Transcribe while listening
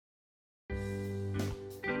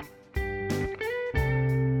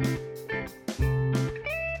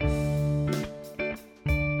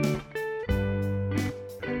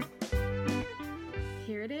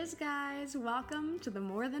guys, welcome to the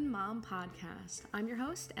More Than Mom podcast. I'm your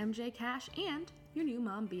host, MJ Cash, and your new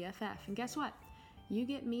mom BFF. And guess what? You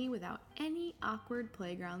get me without any awkward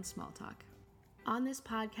playground small talk. On this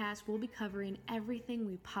podcast, we'll be covering everything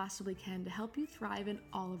we possibly can to help you thrive in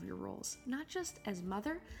all of your roles, not just as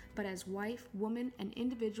mother, but as wife, woman, and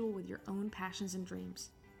individual with your own passions and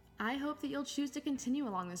dreams. I hope that you'll choose to continue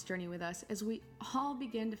along this journey with us as we all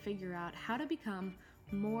begin to figure out how to become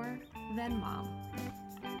more than mom.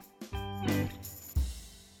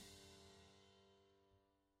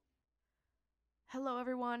 Hello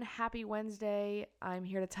everyone, happy Wednesday. I'm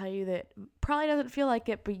here to tell you that probably doesn't feel like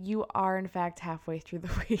it, but you are in fact halfway through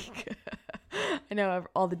the week. I know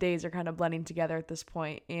all the days are kind of blending together at this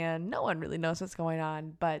point and no one really knows what's going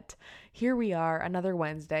on, but here we are, another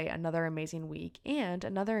Wednesday, another amazing week, and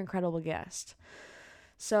another incredible guest.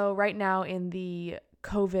 So right now in the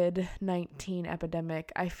COVID-19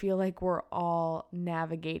 epidemic, I feel like we're all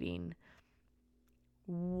navigating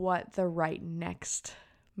what the right next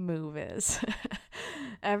move is.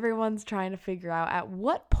 Everyone's trying to figure out at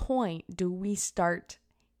what point do we start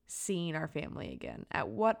seeing our family again? At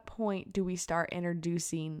what point do we start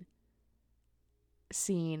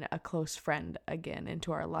seeing a close friend again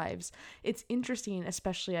into our lives? It's interesting,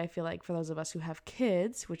 especially I feel like for those of us who have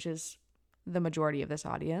kids, which is the majority of this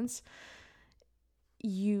audience,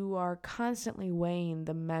 you are constantly weighing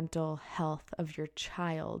the mental health of your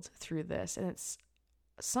child through this. And it's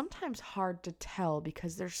sometimes hard to tell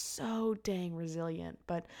because they're so dang resilient.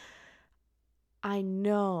 But I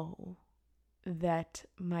know that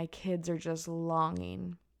my kids are just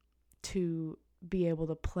longing to be able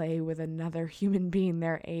to play with another human being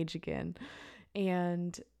their age again.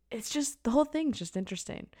 And it's just, the whole thing's just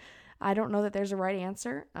interesting. I don't know that there's a right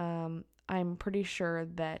answer. I'm pretty sure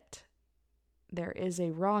that there is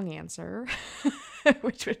a wrong answer,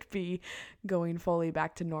 which would be going fully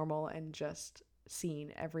back to normal and just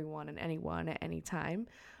seeing everyone and anyone at any time.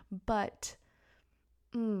 But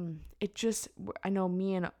I know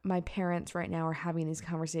me and my parents right now are having these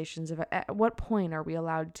conversations of at what point are we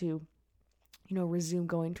allowed to, resume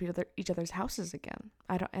going to each other's houses again.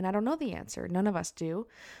 I don't know the answer. None of us do,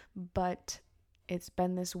 but it's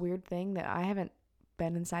been this weird thing that I haven't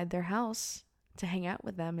been inside their house to hang out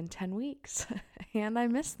with them in 10 weeks and I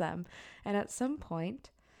miss them. And at some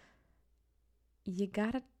point you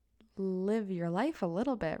gotta live your life a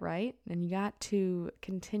little bit, right? And you got to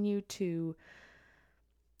continue to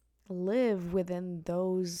live within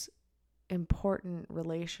those important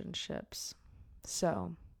relationships.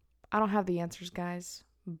 So I don't have the answers, guys,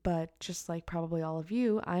 but just like probably all of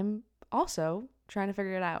you, I'm also trying to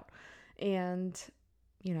figure it out. And,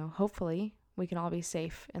 hopefully we can all be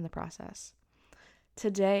safe in the process.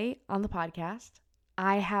 Today on the podcast,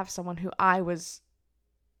 I have someone who I was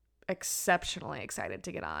exceptionally excited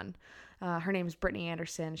to get on. Her name is Brittany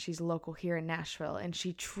Anderson. She's local here in Nashville, and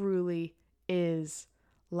she truly is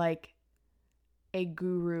like a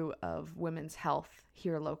guru of women's health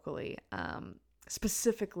here locally,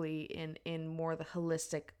 specifically in more the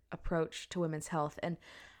holistic approach to women's health. And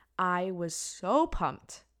I was so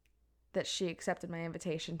pumped that she accepted my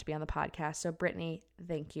invitation to be on the podcast. So Brittany,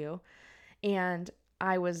 thank you. And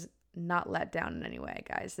I was not let down in any way,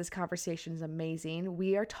 guys. This conversation is amazing.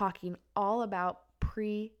 We are talking all about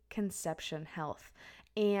preconception health.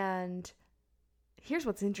 And here's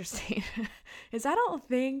what's interesting is I don't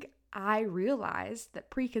think I realized that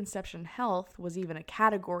preconception health was even a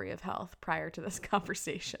category of health prior to this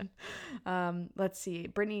conversation. Let's see.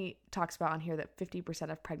 Brittany talks about on here that 50%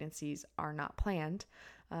 of pregnancies are not planned.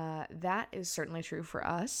 That is certainly true for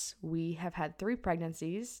us. We have had 3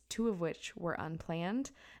 pregnancies, 2 of which were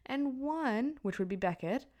unplanned, and 1, which would be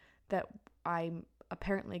Beckett, that I'm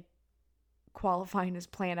apparently qualifying as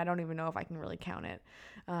planned. I don't even know if I can really count it.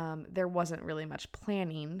 There wasn't really much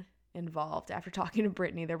planning involved. After talking to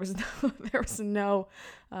Brittany, there was not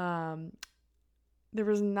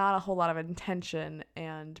a whole lot of intention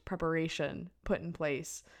and preparation put in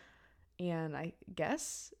place. And I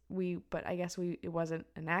guess it wasn't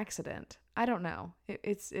an accident. I don't know.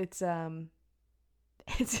 It's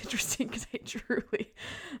interesting because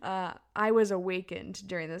I was awakened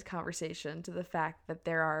during this conversation to the fact that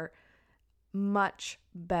there are much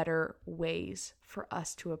better ways for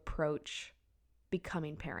us to approach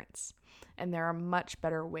becoming parents. And there are much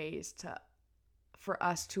better ways for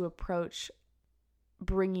us to approach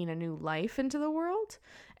bringing a new life into the world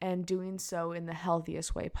and doing so in the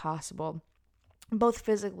healthiest way possible, both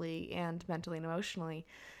physically and mentally and emotionally.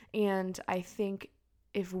 And I think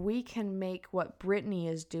if we can make what Brittany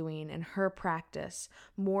is doing in her practice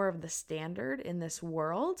more of the standard in this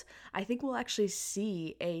world, I think we'll actually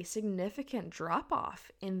see a significant drop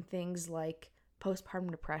off in things like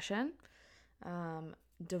postpartum depression,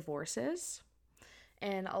 divorces,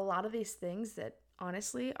 and a lot of these things that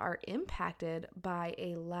honestly are impacted by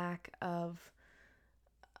a lack of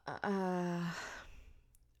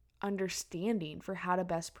understanding for how to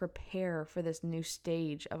best prepare for this new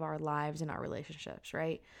stage of our lives and our relationships,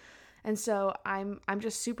 right? And so I'm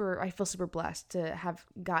just I feel super blessed to have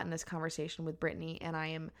gotten this conversation with Brittany, and I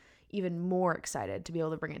am even more excited to be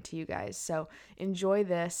able to bring it to you guys. So enjoy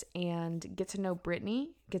this and get to know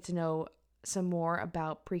Brittany, get to know some more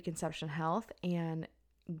about preconception health, and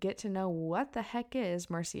get to know what the heck is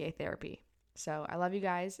Mercier therapy. So I love you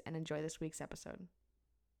guys and enjoy this week's episode.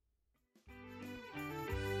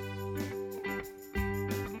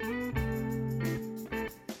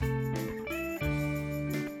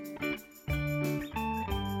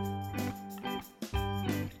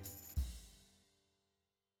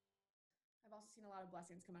 Seen a lot of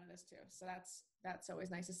blessings come out of this too. So that's always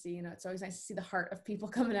nice to see. You know, it's always nice to see the heart of people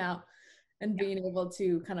coming out and being able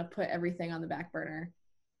to kind of put everything on the back burner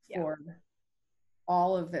for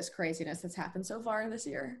all of this craziness that's happened so far this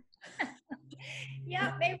year.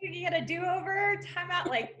 Yeah, maybe we can get a do-over, time out.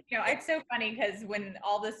 Like, you know, it's so funny because when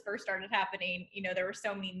all this first started happening, you know, there were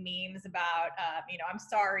so many memes about, you know, I'm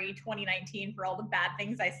sorry, 2019 for all the bad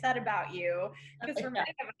things I said about you. Because for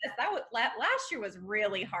many of us, last year was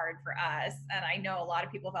really hard for us. And I know a lot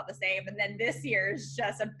of people felt the same. And then this year is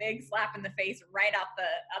just a big slap in the face right out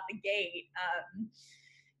the gate.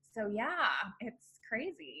 So yeah, it's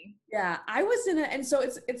crazy. Yeah, I was and so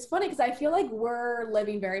it's funny because I feel like we're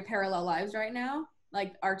living very parallel lives right now,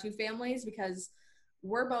 like our two families, because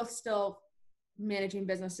we're both still managing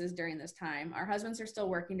businesses during this time. Our husbands are still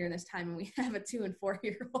working during this time, and we have a 2 and 4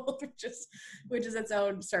 year old, which is its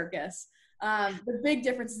own circus. The big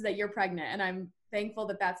difference is that you're pregnant, and I'm thankful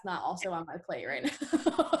that that's not also on my plate right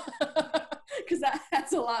now, because that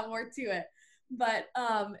adds a lot more to it. But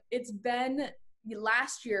it's been.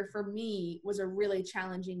 Last year for me was a really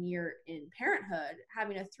challenging year in parenthood.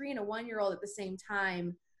 Having a 3 and a 1 year old at the same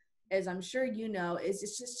time, as I'm sure you know, is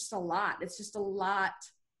just a lot. It's just a lot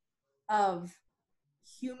of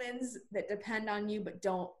humans that depend on you but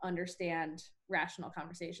don't understand rational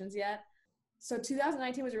conversations yet. So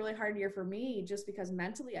 2019 was a really hard year for me just because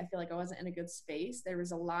mentally I feel like I wasn't in a good space. There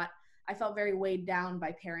was a lot. I felt very weighed down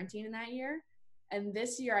by parenting in that year. And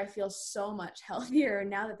this year I feel so much healthier. And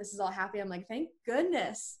now that this is all happening, I'm like, thank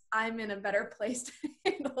goodness I'm in a better place to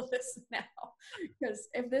handle this now. Because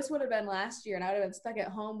if this would have been last year and I would have been stuck at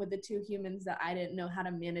home with the 2 humans that I didn't know how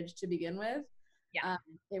to manage to begin with,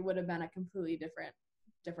 it would have been a completely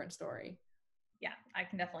different story. Yeah, I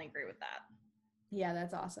can definitely agree with that. Yeah,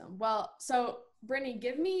 that's awesome. Well, so Brittany,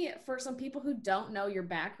 give me, for some people who don't know your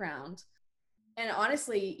background, and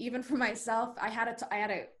honestly, even for myself, I had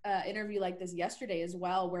a interview like this yesterday as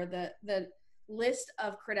well, where the list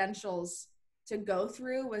of credentials to go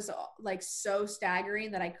through was like so staggering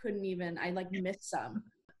that I missed some.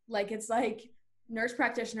 Like, it's like nurse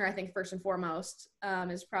practitioner, I think first and foremost,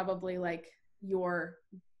 is probably like your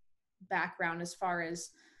background as far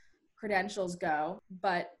as credentials go.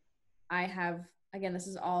 But I have, again, this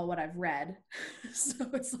is all what I've read. So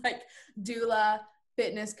it's like doula,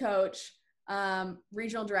 fitness coach,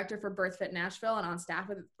 regional director for BirthFit Nashville and on staff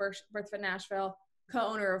with BirthFit Nashville,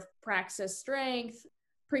 co-owner of Praxis Strength,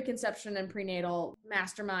 preconception and prenatal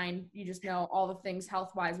mastermind. You just know all the things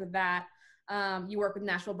health-wise with that. You work with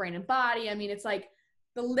Nashville Brain and Body. I mean, it's like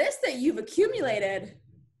the list that you've accumulated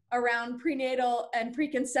around prenatal and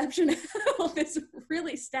preconception health is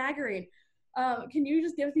really staggering. Can you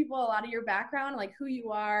just give people a lot of your background, like who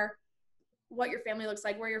you are, what your family looks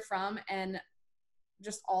like, where you're from, and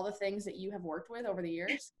just all the things that you have worked with over the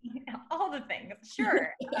years? All the things, sure.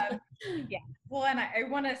 Yeah. Well, and I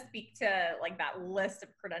want to speak to like that list of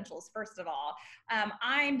credentials. First of all,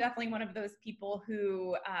 I'm definitely one of those people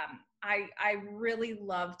who I really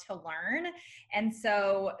love to learn. And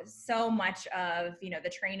so much of, you know, the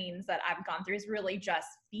trainings that I've gone through is really just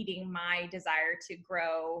feeding my desire to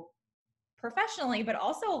grow professionally, but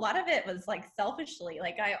also a lot of it was like selfishly.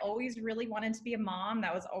 Like I always really wanted to be a mom.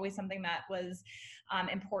 That was always something that was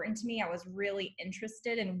important to me. I was really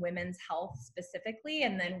interested in women's health specifically.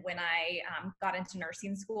 And then when I got into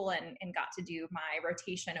nursing school and got to do my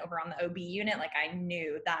rotation over on the OB unit, like I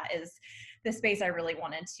knew that is the space I really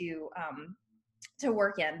wanted to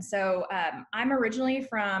work in. So I'm originally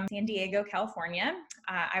from San Diego, California.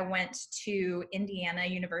 I went to Indiana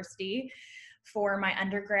University for my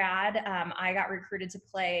undergrad. I got recruited to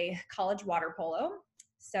play college water polo.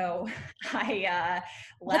 So I That's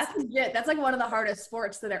left. legit. That's like one of the hardest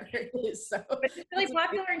sports that there is. So But it's really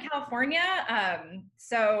popular in California.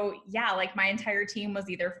 So yeah, like my entire team was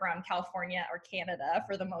either from California or Canada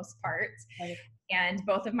for the most part. Right. And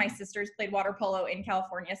both of my sisters played water polo in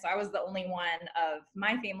California. So I was the only one of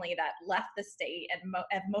my family that left the state, and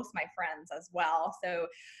most of my friends as well. So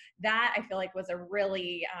that I feel like was a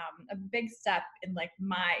really a big step in like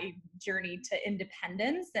my journey to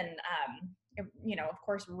independence. And, you know, of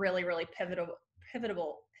course, really, really pivotal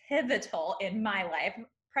in my life.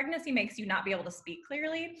 Pregnancy makes you not be able to speak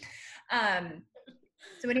clearly.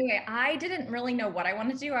 So anyway, I didn't really know what I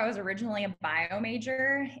wanted to do. I was originally a bio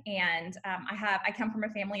major, and I come from a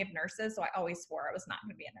family of nurses, so I always swore I was not going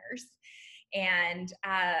to be a nurse. And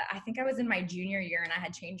I think I was in my junior year and I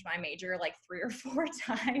had changed my major like 3 or 4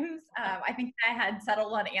 times. I think I had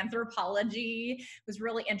settled on anthropology, was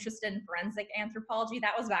really interested in forensic anthropology.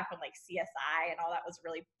 That was back when like CSI and all that was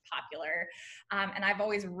really popular. And I've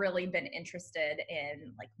always really been interested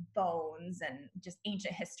in like bones and just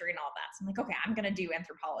ancient history and all that. So I'm like, okay, I'm going to do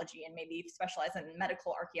anthropology and maybe specialize in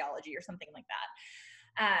medical archaeology or something like that.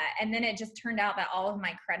 And then it just turned out that all of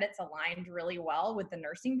my credits aligned really well with the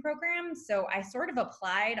nursing program. So I sort of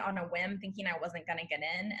applied on a whim thinking I wasn't going to get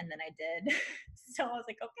in, and then I did. So I was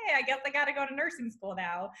like, okay, I guess I got to go to nursing school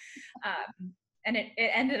now. And it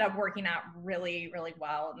ended up working out really, really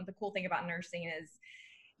well. And the cool thing about nursing is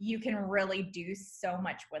you can really do so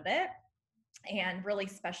much with it and really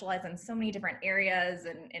specialize in so many different areas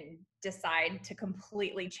and decide to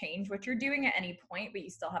completely change what you're doing at any point, but you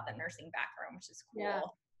still have the nursing background, which is cool. Yeah.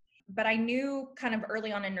 But I knew kind of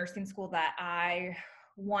early on in nursing school that I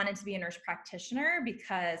wanted to be a nurse practitioner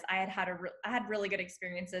because I had really good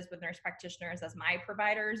experiences with nurse practitioners as my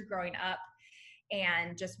providers growing up,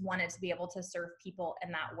 and just wanted to be able to serve people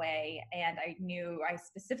in that way. And I knew I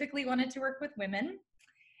specifically wanted to work with women.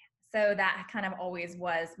 So that kind of always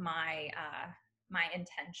was my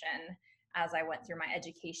intention as I went through my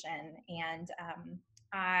education. And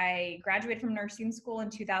I graduated from nursing school in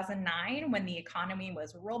 2009 when the economy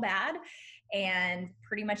was real bad, and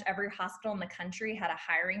pretty much every hospital in the country had a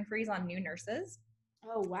hiring freeze on new nurses.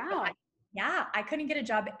 Oh, wow. So I couldn't get a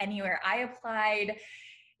job anywhere. I applied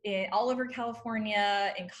all over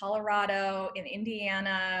California, in Colorado, in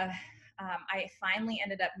Indiana. I finally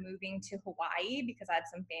ended up moving to Hawaii because I had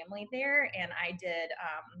some family there, and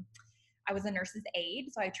I was a nurse's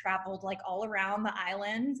aide. So I traveled like all around the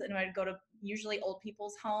islands, and I'd go to usually old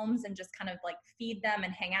people's homes and just kind of like feed them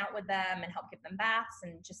and hang out with them and help give them baths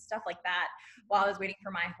and just stuff like that while I was waiting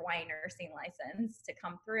for my Hawaii nursing license to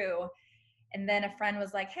come through. And then a friend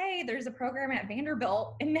was like, hey, there's a program at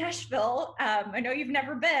Vanderbilt in Nashville. I know you've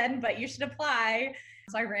never been, but you should apply.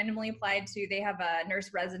 So I randomly applied they have a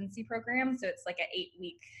nurse residency program. So it's like an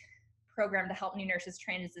 8-week program to help new nurses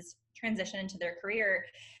transition into their career.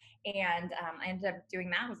 And I ended up doing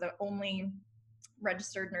that. It was the only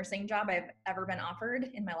registered nursing job I've ever been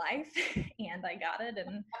offered in my life. And I got it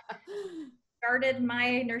and started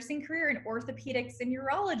my nursing career in orthopedics and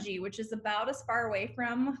urology, which is about as far away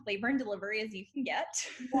from labor and delivery as you can get.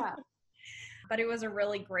 Yeah. But it was a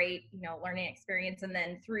really great, learning experience. And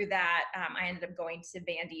then through that, I ended up going to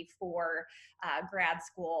Vandy for grad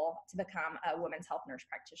school to become a women's health nurse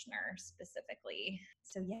practitioner specifically.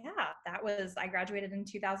 So I graduated in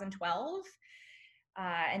 2012.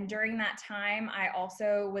 And during that time, I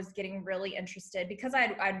also was getting really interested because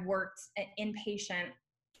I'd worked inpatient.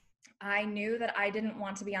 I knew that I didn't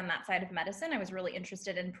want to be on that side of medicine. I was really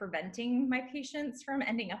interested in preventing my patients from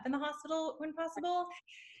ending up in the hospital when possible.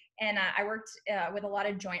 And I worked with a lot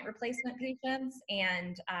of joint replacement patients,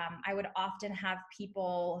 and I would often have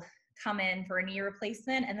people come in for a knee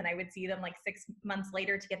replacement, and then I would see them like 6 months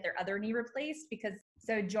later to get their other knee replaced, because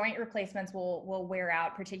joint replacements will wear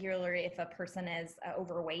out, particularly if a person is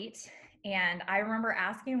overweight. And I remember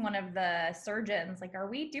asking one of the surgeons, like, are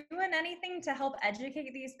we doing anything to help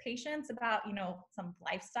educate these patients about, some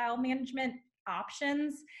lifestyle management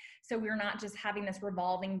options, so we're not just having this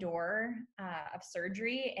revolving door of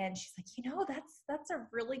surgery? And she's like, that's a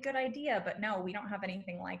really good idea, but no, we don't have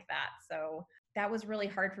anything like that. So that was really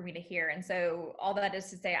hard for me to hear. And so all that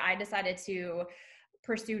is to say, I decided to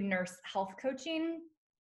pursue nurse health coaching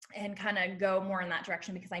and kind of go more in that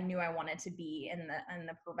direction because I knew I wanted to be in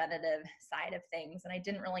the preventative side of things. And I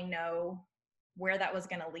didn't really know where that was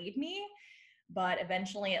going to lead me. But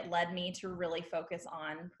eventually it led me to really focus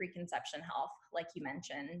on preconception health, like you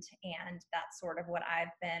mentioned. And that's sort of what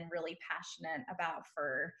I've been really passionate about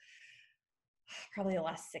for probably the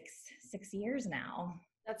last six years now.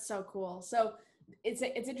 That's so cool. So it's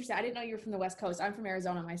interesting. I didn't know you were from the West Coast. I'm from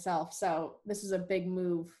Arizona myself. So this is a big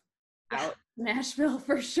move out Nashville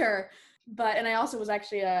for sure. And I also was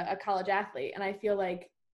actually a college athlete. And I feel like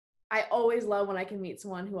I always love when I can meet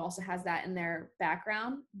someone who also has that in their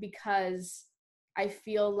background, because I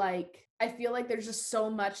feel like there's just so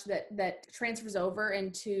much that transfers over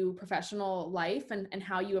into professional life and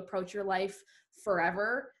how you approach your life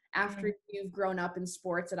forever after you've grown up in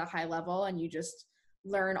sports at a high level and you just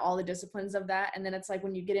learn all the disciplines of that. And then it's like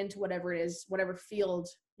when you get into whatever it is, whatever field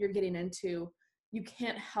you're getting into, you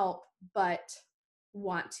can't help but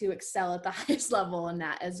want to excel at the highest level in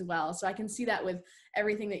that as well. So I can see that with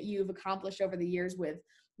everything that you've accomplished over the years with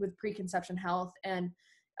preconception health. And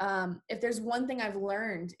if there's one thing I've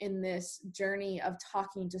learned in this journey of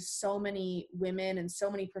talking to so many women and so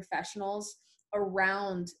many professionals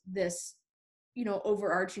around this,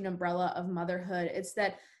 overarching umbrella of motherhood, it's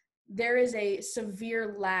that there is a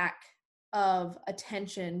severe lack of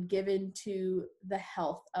attention given to the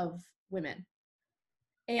health of women.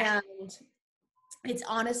 And it's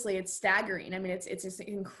staggering. I mean, it's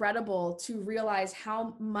incredible to realize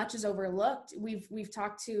how much is overlooked. We've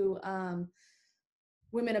talked to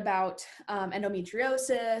women about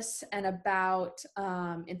endometriosis and about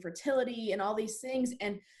infertility and all these things,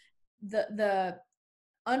 and the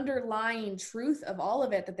underlying truth of all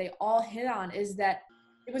of it that they all hit on is that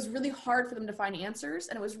it was really hard for them to find answers,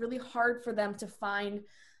 and it was really hard for them to find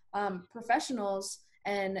professionals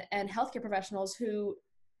and healthcare professionals who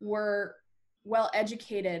were well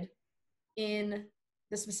educated in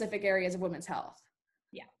the specific areas of women's health.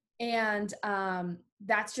 Yeah. And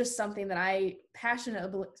that's just something that I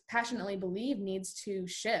passionately believe needs to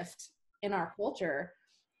shift in our culture.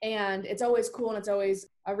 And it's always cool, and it's always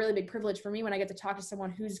a really big privilege for me when I get to talk to someone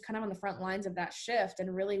who's kind of on the front lines of that shift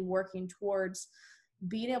and really working towards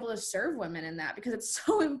being able to serve women in that, because it's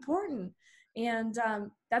so important. And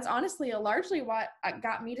that's honestly largely what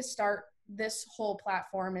got me to start this whole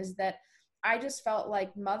platform, is that I just felt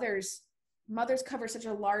like mothers cover such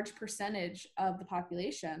a large percentage of the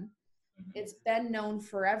population. It's been known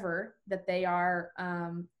forever that they are,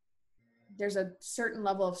 there's a certain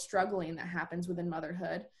level of struggling that happens within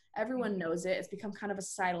motherhood. Everyone knows it. It's become kind of a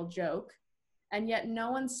societal joke. And yet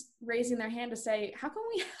no one's raising their hand to say, how can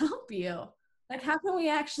we help you? Like, how can we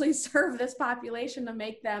actually serve this population to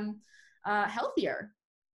make them healthier?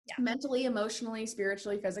 Yeah. Mentally, emotionally,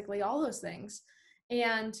 spiritually, physically, all those things.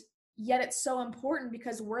 And yet it's so important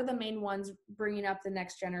because we're the main ones bringing up the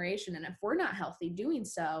next generation. And if we're not healthy doing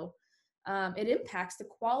so, it impacts the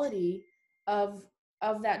quality of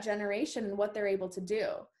that generation and what they're able to do.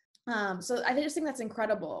 So I just think that's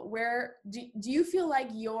incredible. Where do you feel like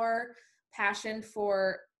your passion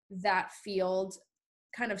for that field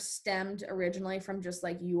kind of stemmed originally from just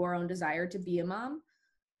like your own desire to be a mom?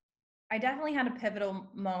 I definitely had a pivotal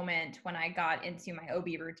moment when I got into my OB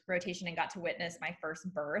rotation and got to witness my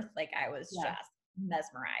first birth. Like, I was just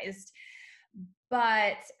mesmerized.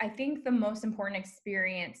 But I think the most important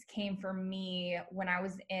experience came for me when I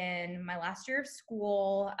was in my last year of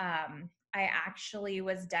school. I actually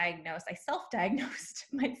was diagnosed, I self-diagnosed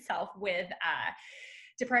myself with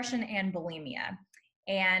depression and bulimia.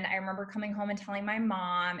 And I remember coming home and telling my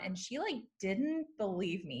mom, and she didn't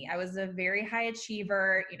believe me. I was a very high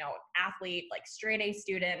achiever, athlete, straight A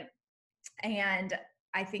student. And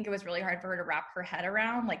I think it was really hard for her to wrap her head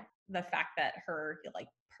around the fact that her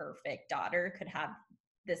perfect daughter could have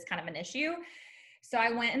this kind of an issue. So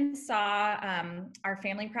I went and saw our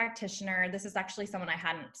family practitioner. This is actually someone I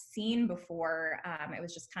hadn't seen before. It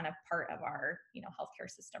was just kind of part of our, healthcare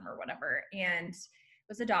system or whatever. And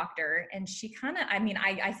was a doctor, and she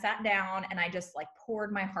I sat down and I just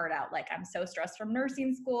poured my heart out. I'm so stressed from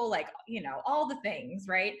nursing school, all the things.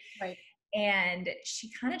 Right. And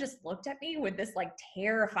she kind of just looked at me with this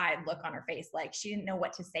terrified look on her face. She didn't know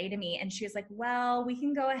what to say to me. And she was like, well, we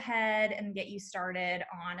can go ahead and get you started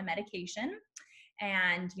on a medication.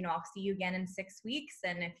 And, I'll see you again in 6 weeks.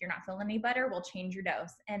 And if you're not feeling any better, we'll change your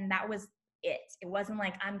dose. And that was it. It wasn't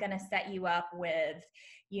I'm going to set you up with,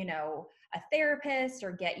 a therapist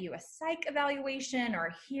or get you a psych evaluation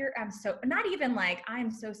or I'm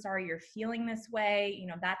so sorry you're feeling this way.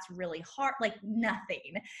 That's really hard.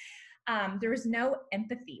 Nothing. There was no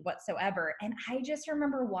empathy whatsoever. And I just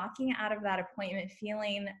remember walking out of that appointment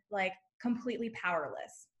feeling completely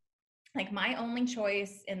powerless. My only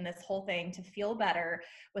choice in this whole thing to feel better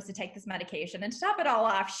was to take this medication. And to top it all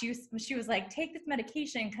off, she was like, take this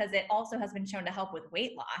medication because it also has been shown to help with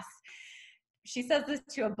weight loss. She says this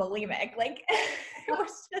to a bulimic. It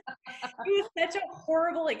was such a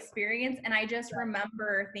horrible experience. And I just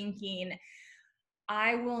remember thinking,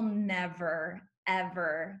 I will never,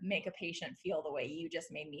 ever make a patient feel the way you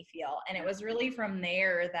just made me feel. And it was really from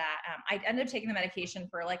there that I ended up taking the medication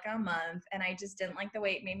for like a month, and I just didn't like the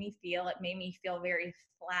way it made me feel. It made me feel very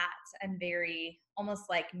flat and very almost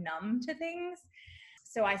like numb to things.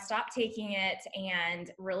 So I stopped taking it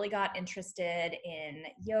and really got interested in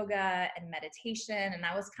yoga and meditation. And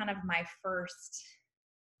that was kind of my first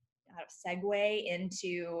segue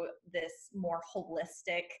into this more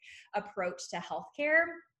holistic approach to healthcare.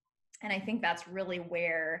 And I think that's really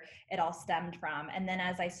where it all stemmed from. And then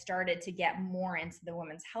as I started to get more into the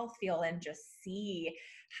women's health field and just see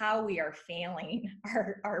how we are failing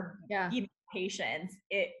our patients,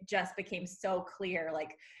 it just became so clear,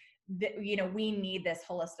 like, we need this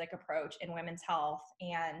holistic approach in women's health.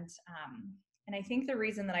 And I think the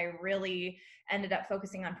reason that I really ended up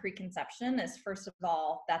focusing on preconception is, first of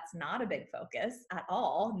all, that's not a big focus at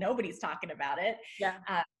all. Nobody's talking about it. Yeah.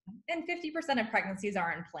 And 50% of pregnancies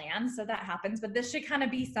are unplanned, so that happens. But this should kind of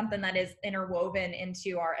be something that is interwoven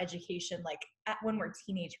into our education, like when we're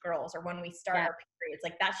teenage girls or when we start our periods.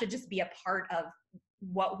 Like that should just be a part of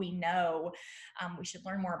what we know. We should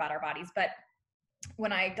learn more about our bodies. But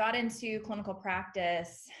when I got into clinical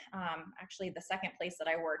practice, actually the second place that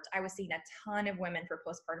I worked, I was seeing a ton of women for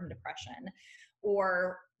postpartum depression,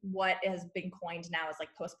 or what has been coined now as like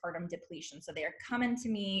postpartum depletion. So they're coming to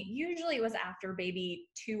me, usually it was after baby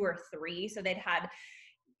 2 or 3. So they'd had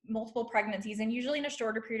multiple pregnancies, and usually in a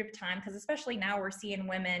shorter period of time, because especially now we're seeing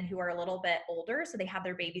women who are a little bit older, so they have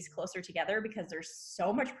their babies closer together because there's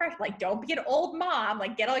so much pressure. Like, don't be an old mom,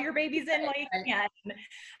 like get all your babies in while you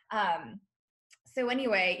can. So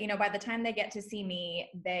anyway, by the time they get to see me,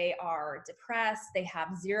 they are depressed, they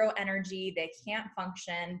have zero energy, they can't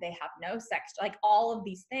function, they have no sex, like all of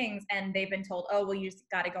these things. And they've been told, oh, well, you just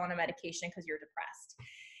got to go on a medication because you're depressed.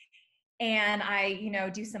 And I,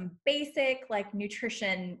 do some basic like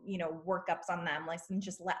nutrition, workups on them, like some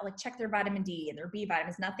just like check their vitamin D and their B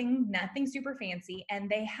vitamins, nothing super fancy. And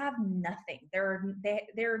they have nothing. There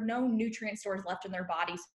are no nutrient stores left in their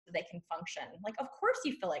body so they can function. Like, of course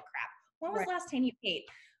you feel like crap. When was the last time you ate?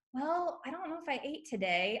 Well, I don't know if I ate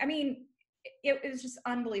today. I mean, it was just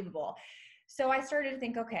unbelievable. So I started to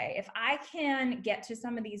think, okay, if I can get to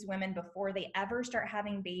some of these women before they ever start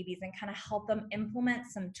having babies and kind of help them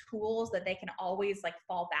implement some tools that they can always like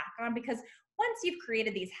fall back on, because once you've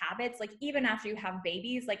created these habits, like even after you have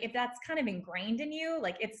babies, like if that's kind of ingrained in you,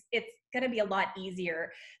 like it's going to be a lot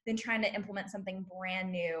easier than trying to implement something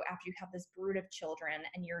brand new after you have this brood of children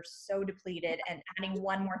and you're so depleted, and adding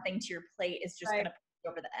one more thing to your plate is just going to put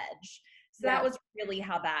you over the edge. So that was really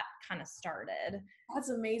how that kind of started. That's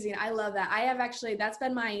amazing. I love that. That's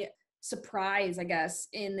been my surprise, I guess,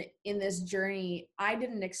 in this journey. I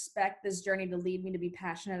didn't expect this journey to lead me to be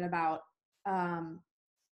passionate about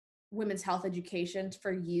women's health education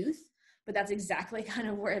for youth, but that's exactly kind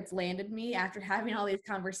of where it's landed me after having all these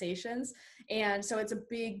conversations. And so it's a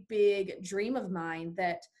big, big dream of mine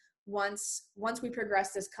that once we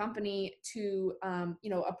progress this company to,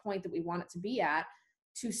 a point that we want it to be at,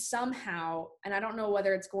 to somehow, and I don't know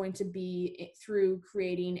whether it's going to be through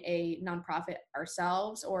creating a nonprofit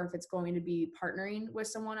ourselves or if it's going to be partnering with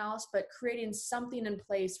someone else, but creating something in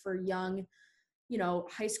place for young,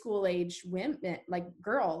 high school age women, like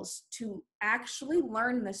girls, to actually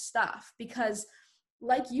learn this stuff. Because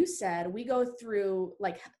like you said, we go through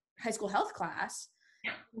like high school health class.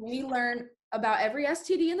 We learn about every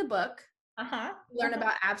STD in the book. We learn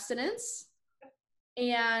about abstinence,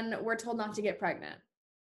 and we're told not to get pregnant.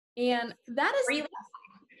 And that's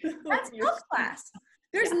health class.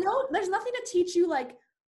 There's nothing to teach you like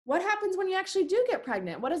what happens when you actually do get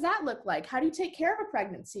pregnant. What does that look like? How do you take care of a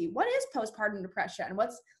pregnancy? What is postpartum depression?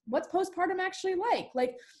 What's postpartum actually like?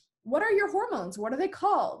 Like, what are your hormones? What are they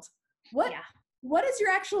called? What is your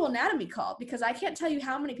actual anatomy called? Because I can't tell you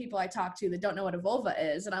how many people I talk to that don't know what a vulva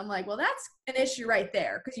is. And I'm like, well, that's an issue right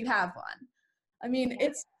there because you have one. I mean,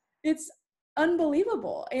 it's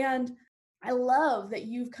unbelievable. And I love that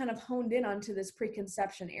you've kind of honed in onto this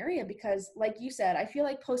preconception area, because like you said, I feel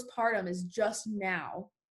like postpartum is just now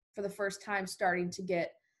for the first time starting to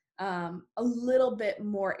get a little bit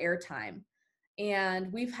more airtime.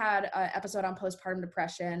 And we've had an episode on postpartum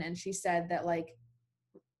depression, and she said that like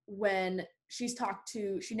when she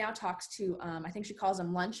now talks to, I think she calls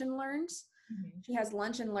them lunch and learns. Mm-hmm. She has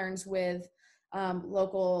lunch and learns with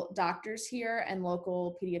local doctors here and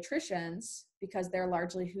local pediatricians, because they're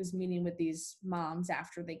largely who's meeting with these moms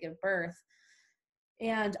after they give birth.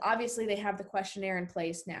 And obviously they have the questionnaire in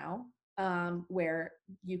place now, where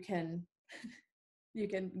you can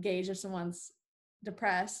gauge if someone's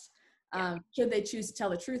depressed, should they choose to tell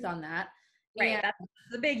the truth on that. Right. That's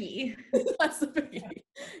the biggie. That's the biggie.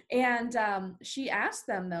 And she asked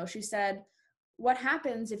them though, she said, what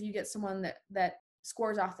happens if you get someone that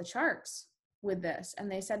scores off the charts with this?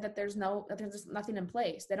 And they said that there's nothing in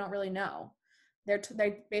place. They don't really know.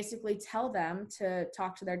 They basically tell them to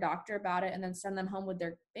talk to their doctor about it and then send them home with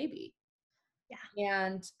their baby. Yeah.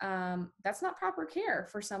 And that's not proper care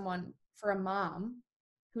for a mom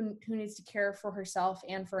who needs to care for herself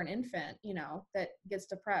and for an infant, that gets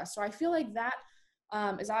depressed. So I feel like that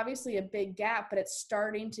is obviously a big gap, but it's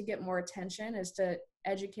starting to get more attention as to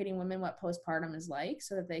educating women what postpartum is like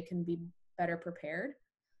so that they can be better prepared.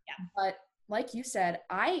 Yeah. But like you said,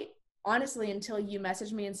 I honestly, until you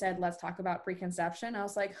messaged me and said, let's talk about preconception, I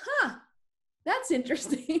was like, that's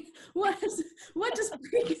interesting. What does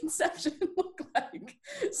preconception look like?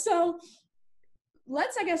 So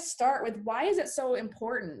let's, I guess, start with, why is it so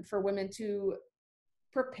important for women to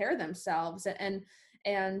prepare themselves and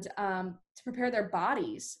to prepare their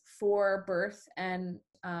bodies for birth and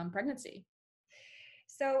pregnancy?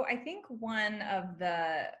 So I think one of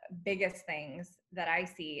the biggest things that I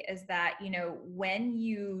see is that, when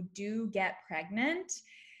you do get pregnant,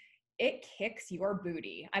 it kicks your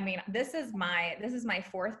booty. I mean, this is my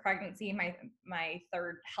fourth pregnancy, my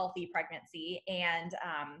third healthy pregnancy. And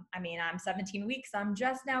I'm 17 weeks. I'm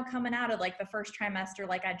just now coming out of like the first trimester,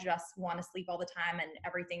 like I just want to sleep all the time and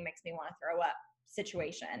everything makes me want to throw up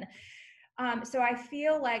situation. So I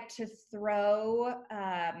feel like to throw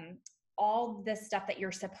all this stuff that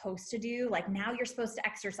you're supposed to do, like now you're supposed to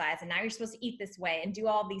exercise and now you're supposed to eat this way and do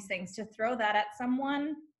all these things, to throw that at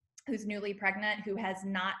someone who's newly pregnant, who has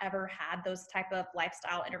not ever had those type of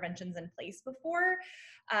lifestyle interventions in place before,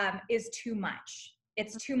 is too much.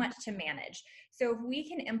 It's too much to manage. So if we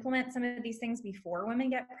can implement some of these things before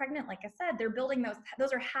women get pregnant, like I said, they're building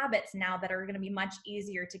those are habits now that are going to be much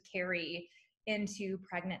easier to carry into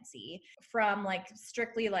pregnancy. From like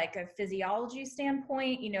strictly like a physiology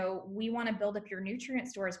standpoint, we want to build up your nutrient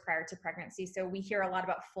stores prior to pregnancy. So we hear a lot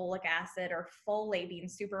about folic acid or folate being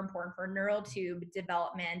super important for neural tube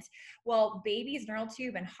development. Well, baby's neural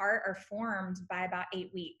tube and heart are formed by about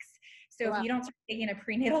 8 weeks. So If you don't start taking a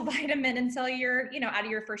prenatal vitamin until you're, out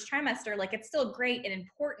of your first trimester, like it's still great and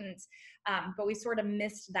important, but we sort of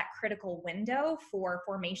missed that critical window for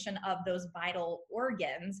formation of those vital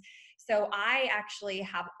organs. So I actually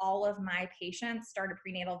have all of my patients start a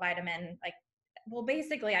prenatal vitamin.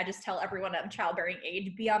 Basically I just tell everyone of childbearing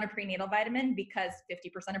age, be on a prenatal vitamin, because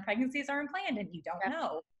 50% of pregnancies are unplanned and you don't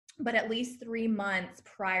know. But at least 3 months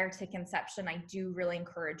prior to conception, I do really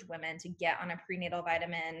encourage women to get on a prenatal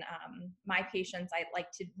vitamin. My patients, I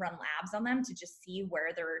like to run labs on them to just see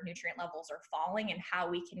where their nutrient levels are falling and how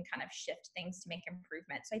we can kind of shift things to make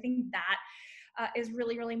improvement. So I think that is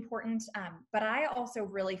really, really important. But I also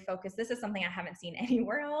really focus, this is something I haven't seen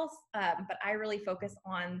anywhere else, but I really focus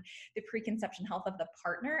on the preconception health of the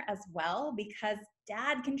partner as well, because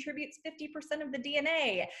dad contributes 50% of the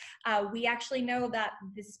DNA. We actually know that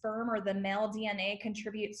the sperm or the male DNA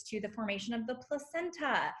contributes to the formation of the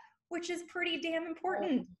placenta, which is pretty damn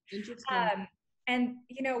important. Interesting. And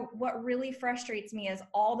what really frustrates me is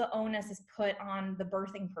all the onus is put on the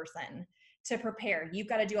birthing person to prepare. You've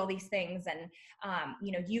got to do all these things, and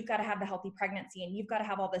you've got to have the healthy pregnancy, and you've got to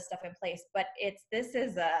have all this stuff in place. But this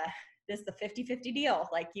is the 50-50 deal.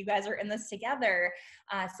 Like, you guys are in this together.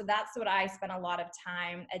 So that's what I spend a lot of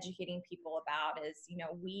time educating people about is,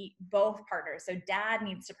 we both partners. So dad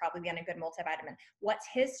needs to probably be on a good multivitamin. What's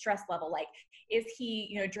his stress level like? Is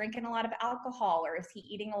he, drinking a lot of alcohol, or is he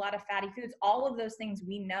eating a lot of fatty foods? All of those things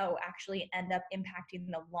we know actually end up impacting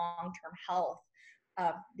the long-term health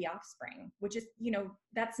of the offspring, which is,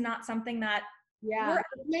 that's not something that it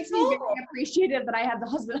makes me very appreciative that I have the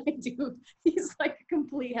husband I do. He's like a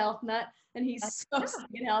complete health nut, and he's so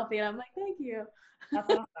stinking healthy. And I'm like, thank you. That's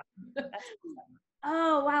awesome. That's awesome.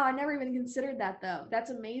 Oh, wow. I never even considered that though. That's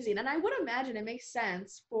amazing. And I would imagine it makes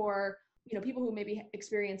sense for, people who maybe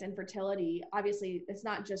experience infertility. Obviously, it's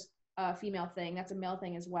not just a female thing. That's a male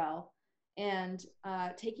thing as well. And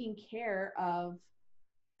taking care of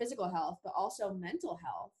physical health, but also mental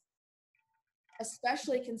health,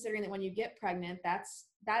 especially considering that when you get pregnant, that's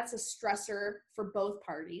a stressor for both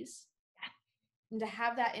parties. And to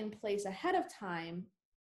have that in place ahead of time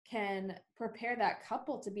can prepare that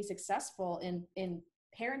couple to be successful in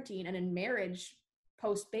parenting and in marriage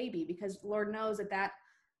post-baby, because Lord knows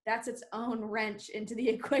that's its own wrench into the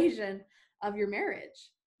equation of your marriage.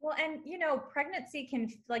 Well, and pregnancy can,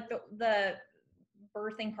 like the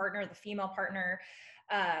birthing partner, the female partner,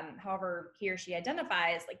 however he or she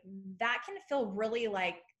identifies, like that can feel really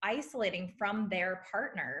like isolating from their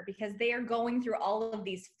partner because they are going through all of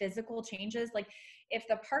these physical changes. Like if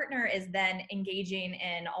the partner is then engaging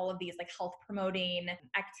in all of these like health promoting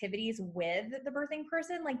activities with the birthing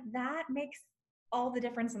person, like that makes all the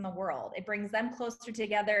difference in the world. It brings them closer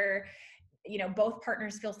together. You know, both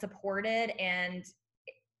partners feel supported. And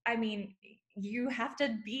I mean, you have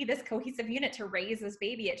to be this cohesive unit to raise this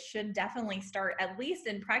baby. It should definitely start at least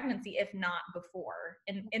in pregnancy, if not before,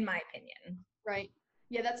 in my opinion. Right.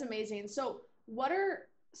 Yeah, that's amazing. So what are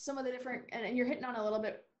some of the different, and you're hitting on a little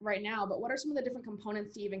bit right now, but what are some of the different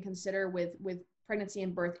components to even consider with pregnancy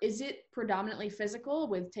and birth? Is it predominantly physical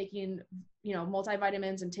with taking, you know,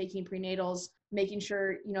 multivitamins and taking prenatals, making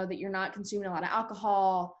sure, you know, that you're not consuming a lot of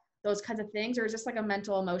alcohol, those kinds of things? Or is this like a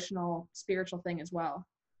mental, emotional, spiritual thing as well?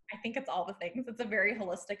 I think it's all the things. It's a very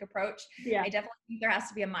holistic approach. Yeah. I definitely think there has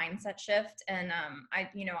to be a mindset shift. And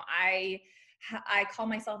I call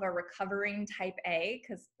myself a recovering type A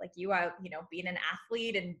because like being an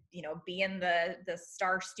athlete and, being the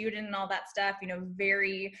star student and all that stuff,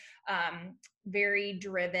 very, very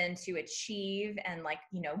driven to achieve and like,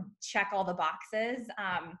 check all the boxes.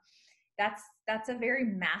 That's a very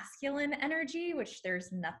masculine energy, which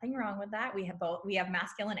there's nothing wrong with that. We have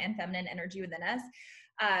masculine and feminine energy within us.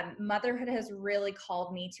 Motherhood has really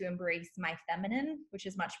called me to embrace my feminine, which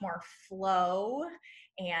is much more flow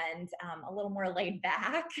and a little more laid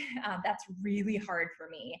back. That's really hard for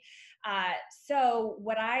me. So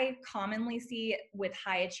what I commonly see with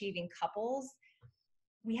high achieving couples,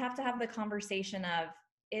 we have to have the conversation of,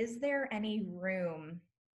 is there any room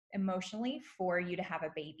emotionally for you to have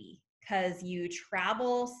a baby? Because you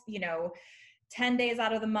travel, 10 days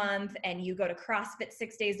out of the month and you go to CrossFit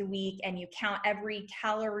 6 days a week and you count every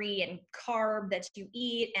calorie and carb that you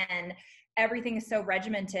eat and everything is so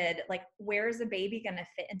regimented. Like, where is a baby going to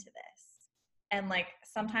fit into this? And like,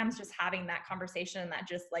 sometimes just having that conversation and that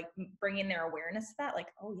just like bringing their awareness to that, like,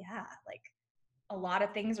 oh yeah, like a lot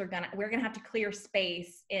of things we're going to have to clear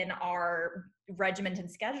space in our regimented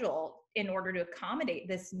schedule in order to accommodate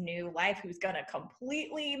this new life who's going to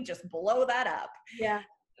completely just blow that up. Yeah.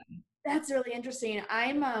 That's really interesting.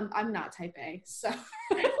 I'm not type A, so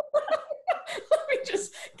let me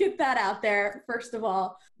just get that out there. First of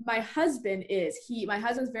all, my husband's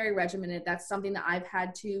very regimented. That's something that I've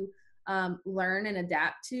had to learn and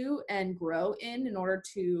adapt to and grow in order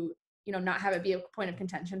to, not have it be a point of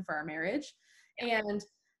contention for our marriage. And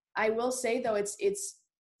I will say though, it's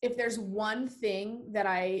if there's one thing that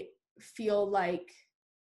I feel like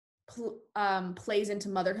plays into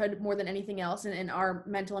motherhood more than anything else and in our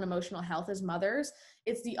mental and emotional health as mothers,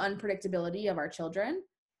 it's the unpredictability of our children.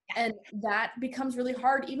 And that becomes really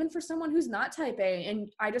hard even for someone who's not type A. And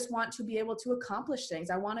I just want to be able to accomplish things.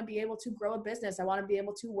 I want to be able to grow a business. I want to be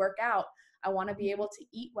able to work out. I want to be able to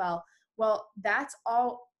eat well. Well, that's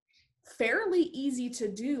all fairly easy to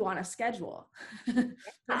do on a schedule.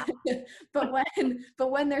 but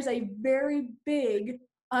when there's a very big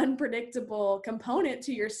unpredictable component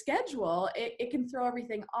to your schedule, it can throw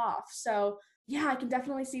everything off. So yeah, I can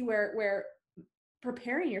definitely see where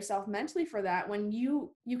preparing yourself mentally for that, when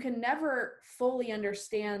you can never fully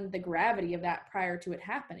understand the gravity of that prior to it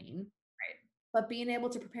happening. Right. But being able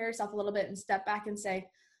to prepare yourself a little bit and step back and say,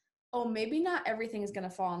 oh, maybe not everything is going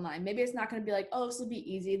to fall in line. Maybe it's not going to be like, oh, this will be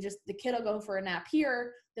easy. Just the kid will go for a nap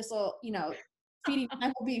here. This will, feeding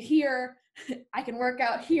time will be here. I can work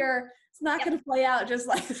out here. It's not going to play out just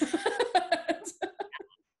like that.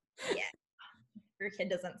 Yeah. Your kid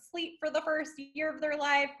doesn't sleep for the first year of their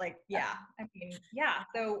life. Like, yeah. I mean, yeah.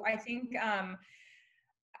 So I think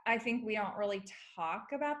we don't really talk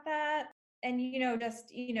about that. And,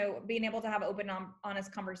 just, being able to have open,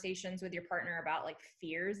 honest conversations with your partner about like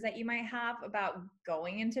fears that you might have about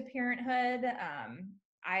going into parenthood.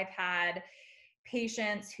 I've had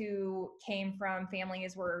patients who came from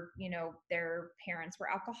families where, their parents were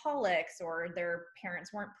alcoholics or their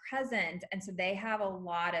parents weren't present. And so they have a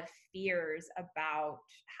lot of fears about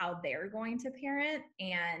how they're going to parent,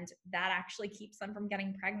 and that actually keeps them from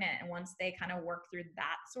getting pregnant. And once they kind of work through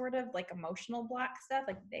that sort of like emotional block stuff,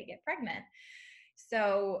 like they get pregnant.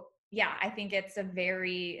 So yeah, I think it's a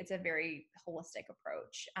very holistic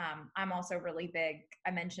approach. I'm also really big,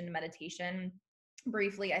 I mentioned meditation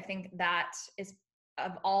briefly. I think that is,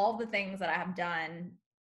 of all the things that I have done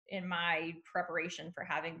in my preparation for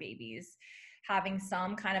having babies, having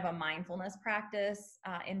some kind of a mindfulness practice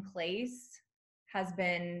in place has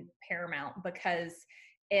been paramount, because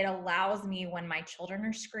it allows me, when my children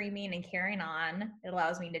are screaming and carrying on, it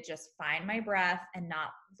allows me to just find my breath and not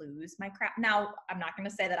lose my crap. Now, I'm not going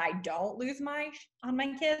to say that I don't lose on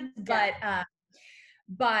my kids,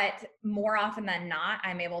 But more often than not,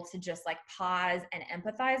 I'm able to just like pause and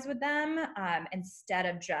empathize with them, instead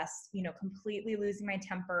of just, completely losing my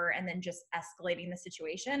temper and then just escalating the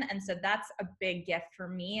situation. And so that's a big gift for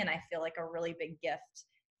me. And I feel like a really big gift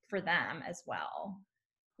for them as well.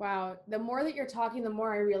 Wow. The more that you're talking, the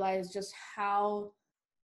more I realize just how,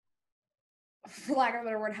 for lack of a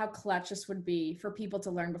better word, how clutch this would be for people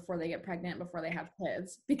to learn before they get pregnant, before they have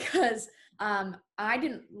kids. Because I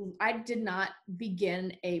did not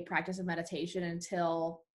begin a practice of meditation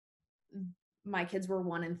until my kids were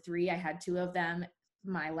 1 and 3. I had 2 of them.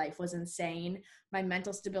 My life was insane. My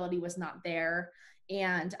mental stability was not there.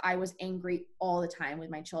 And I was angry all the time with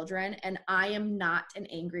my children. And I am not an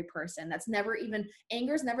angry person.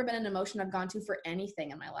 Anger's never been an emotion I've gone to for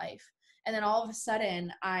anything in my life. And then all of a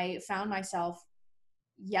sudden, I found myself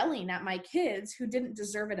yelling at my kids who didn't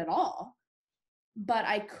deserve it at all. But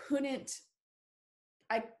I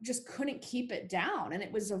just couldn't keep it down. And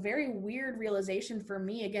it was a very weird realization for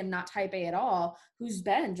me, again, not type A at all, who's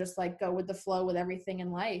been just like go with the flow with everything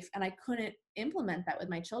in life. And I couldn't implement that with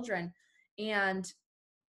my children. And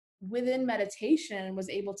within meditation, was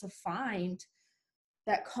able to find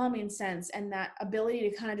that calming sense and that ability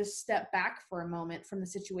to kind of just step back for a moment from the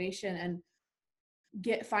situation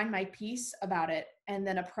and find my peace about it, and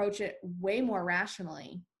then approach it way more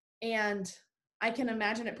rationally. And I can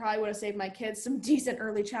imagine it probably would have saved my kids some decent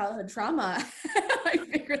early childhood trauma. I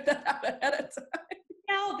figured that out ahead of time.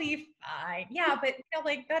 I'll be fine. Yeah, but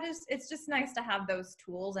it's just nice to have those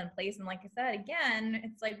tools in place. And like I said, again,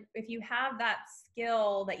 it's like if you have that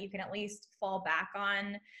skill that you can at least fall back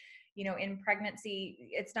on, in pregnancy,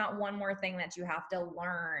 it's not one more thing that you have to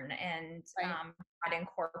learn and try to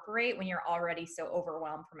incorporate when you're already so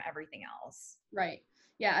overwhelmed from everything else. Right.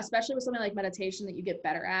 Yeah. Especially with something like meditation that you get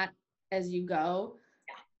better at as you go.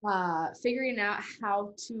 Figuring out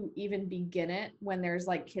how to even begin it when there's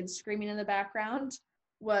like kids screaming in the background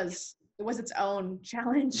was its own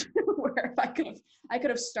challenge. Where if I could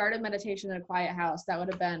have started meditation in a quiet house, that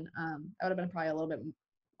would have been probably a little bit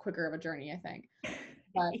quicker of a journey, I think.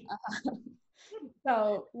 But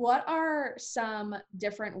so what are some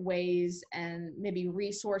different ways and maybe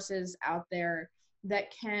resources out there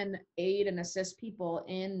that can aid and assist people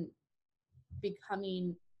in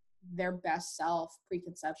becoming their best self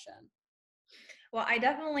pre-conception? Well, I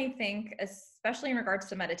definitely think, especially in regards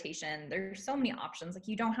to meditation, there's so many options. Like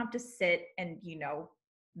you don't have to sit and,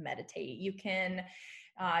 meditate. You can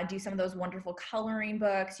do some of those wonderful coloring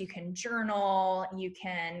books. You can journal. You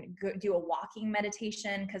can do a walking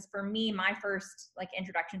meditation. Because for me, my first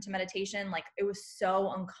introduction to meditation, it was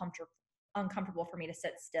so uncomfortable for me to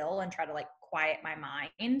sit still and try to quiet my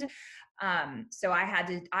mind. So I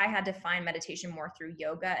had to find meditation more through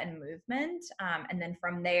yoga and movement. And then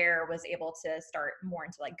from there was able to start more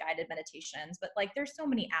into guided meditations. But there's so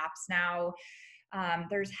many apps now.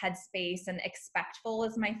 There's Headspace, and Expectful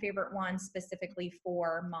is my favorite one, specifically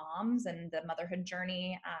for moms and the motherhood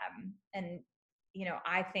journey. And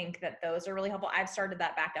I think that those are really helpful. I've started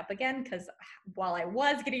that back up again because while I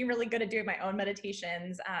was getting really good at doing my own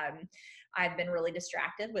meditations, I've been really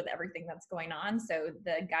distracted with everything that's going on. So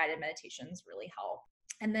the guided meditations really help.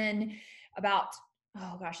 And then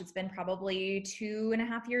it's been probably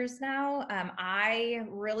 2.5 years now. I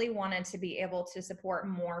really wanted to be able to support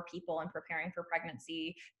more people in preparing for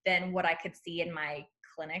pregnancy than what I could see in my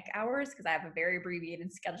clinic hours, because I have a very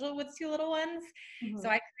abbreviated schedule with 2 little ones. Mm-hmm. So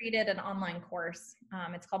I created an online course.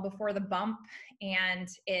 It's called Before the Bump, and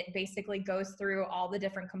it basically goes through all the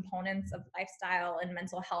different components of lifestyle and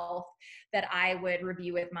mental health that I would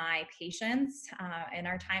review with my patients in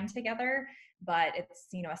our time together. But it's,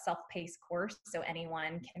 a self-paced course, so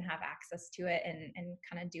anyone can have access to it and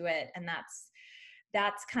kind of do it. And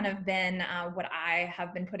that's kind of been what I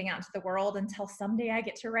have been putting out into the world until someday I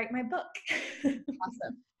get to write my book.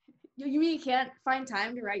 Awesome. You mean you can't find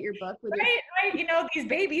time to write your book? Right. These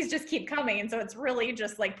babies just keep coming. And so it's really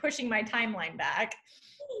just pushing my timeline back.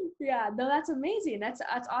 Yeah, no, that's amazing. That's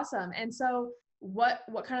awesome. And so what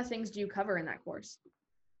kind of things do you cover in that course?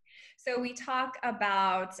 So we talk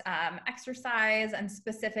about exercise, and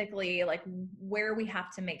specifically where we have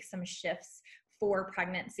to make some shifts for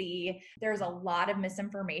pregnancy. There's a lot of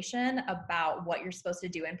misinformation about what you're supposed to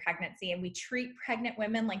do in pregnancy, and we treat pregnant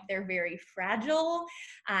women like they're very fragile.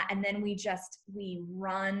 And then we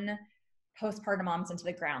run postpartum moms into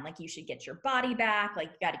the ground. Like, you should get your body back. Like,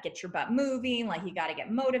 you got to get your butt moving. Like, you got to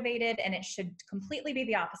get motivated. And it should completely be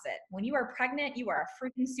the opposite. When you are pregnant, you are a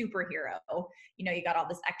freaking superhero. You know, you got all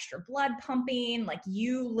this extra blood pumping. Like,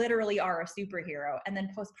 you literally are a superhero. And then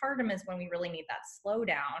postpartum is when we really need that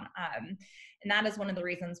slowdown. And that is one of the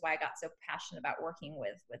reasons why I got so passionate about working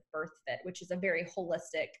with BirthFit, which is a very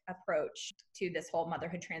holistic approach to this whole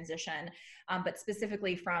motherhood transition, but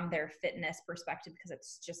specifically from their fitness perspective, because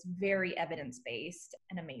it's just very evidence-based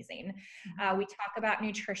and amazing. We talk about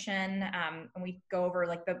nutrition, and we go over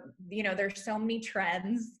like there's so many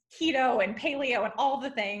trends, keto and paleo and all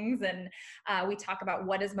the things. And we talk about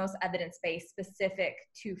what is most evidence-based specific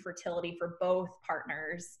to fertility for both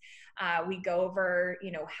partners. We go over,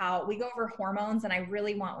 hormones, and I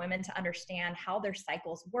really want women to understand how their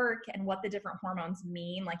cycles work and what the different hormones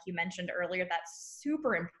mean. Like you mentioned earlier, that's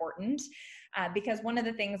super important, because one of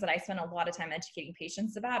the things that I spend a lot of time educating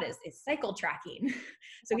patients about is cycle tracking.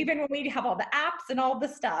 So even when we have all the apps and all the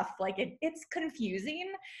stuff, like it's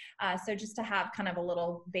confusing. So just to have kind of a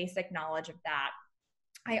little basic knowledge of that.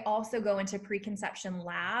 I also go into preconception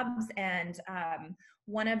labs, and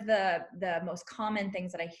one of the most common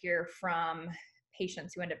things that I hear from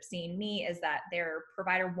patients who end up seeing me is that their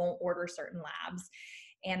provider won't order certain labs.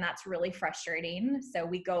 And that's really frustrating. So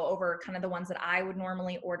we go over kind of the ones that I would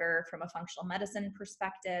normally order from a functional medicine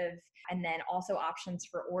perspective, and then also options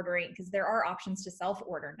for ordering, because there are options to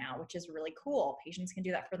self-order now, which is really cool. Patients can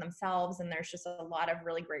do that for themselves, and there's just a lot of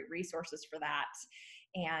really great resources for that.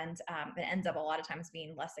 And it ends up a lot of times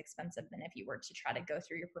being less expensive than if you were to try to go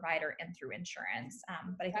through your provider and through insurance.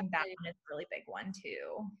 But I think that one is a really big one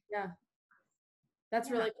too. Yeah. That's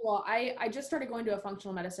really cool. I just started going to a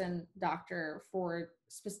functional medicine doctor for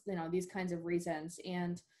these kinds of reasons,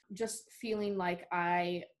 and just feeling like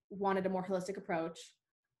I wanted a more holistic approach.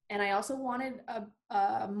 And I also wanted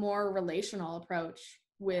a more relational approach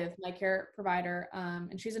with my care provider.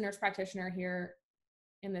 And she's a nurse practitioner here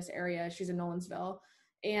in this area. She's in Nolensville.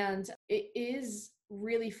 And it is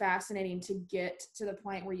really fascinating to get to the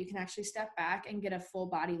point where you can actually step back and get a full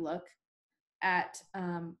body look at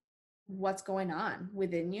what's going on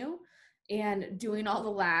within you, and doing all the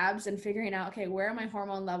labs and figuring out, okay, where are my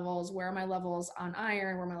hormone levels? Where are my levels on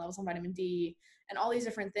iron? Where are my levels on vitamin D? And all these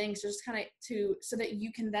different things, just kind of so that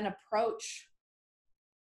you can then approach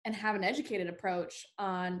and have an educated approach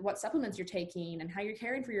on what supplements you're taking and how you're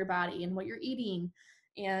caring for your body and what you're eating.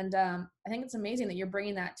 And I think it's amazing that you're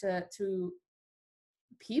bringing that to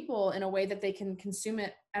people in a way that they can consume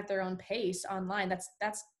it at their own pace online.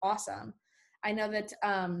 That's awesome. I know that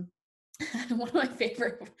one of my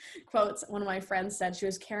favorite quotes, one of my friends said, she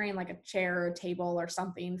was carrying like a chair or a table or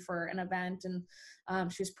something for an event, and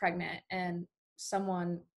she was pregnant, and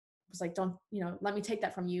someone was like, don't, let me take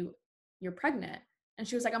that from you. You're pregnant. And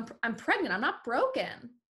she was like, I'm pregnant. I'm not broken.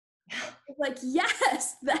 Like,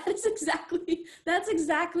 yes, that's exactly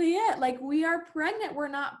it. Like, we are pregnant. We're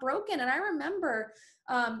not broken. And I remember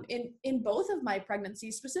in both of my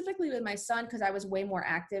pregnancies, specifically with my son, because I was way more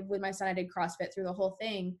active with my son. I did CrossFit through the whole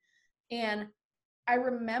thing. And I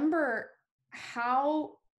remember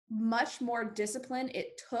how much more discipline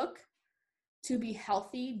it took to be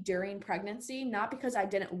healthy during pregnancy, not because I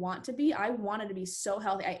didn't want to be. I wanted to be so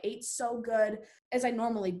healthy. I ate so good as I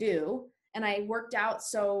normally do, and I worked out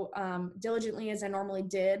so diligently as I normally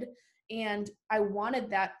did. And I wanted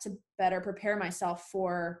that to better prepare myself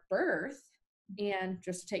for birth and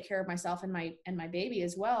just to take care of myself and my baby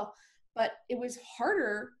as well. But it was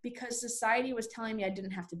harder because society was telling me I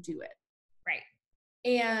didn't have to do it. Right.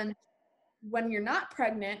 And when you're not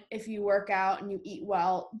pregnant, if you work out and you eat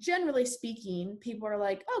well, generally speaking, people are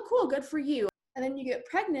like, oh, cool, good for you. And then you get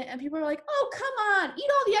pregnant and people are like, oh, come on, eat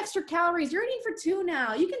all the extra calories. You're eating for 2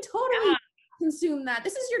 now. You can totally consume that.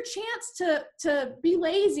 This is your chance to be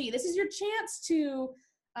lazy. This is your chance to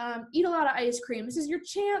eat a lot of ice cream. This is your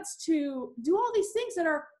chance to do all these things that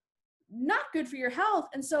are not good for your health.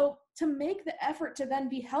 And so to make the effort to then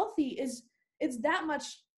be healthy it's that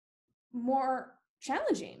much more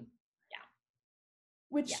challenging.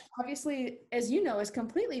 Which obviously, as you know, is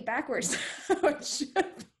completely backwards. It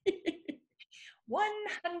should be.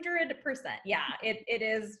 100%. Yeah, it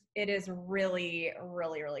is really,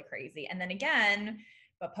 really, really crazy. And then again,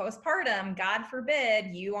 but postpartum, God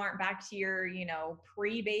forbid, you aren't back to your,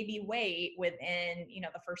 pre-baby weight within,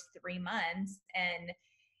 the first 3 months. And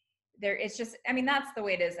it's just, that's the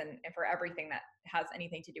way it is. And for everything that has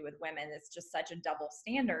anything to do with women, it's just such a double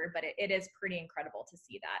standard, but it is pretty incredible to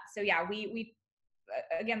see that. So yeah, we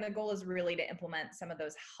again, the goal is really to implement some of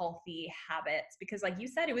those healthy habits, because like you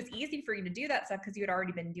said, it was easy for you to do that stuff because you had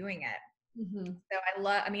already been doing it. Mm-hmm. So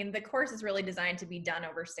I mean, the course is really designed to be done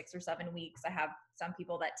over 6 or 7 weeks. I have some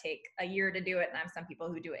people that take a year to do it, and I have some people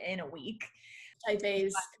who do it in a week. Type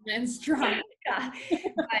A's and strong. Yeah.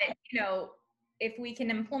 But, if we can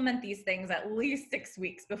implement these things at least 6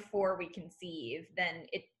 weeks before we conceive, then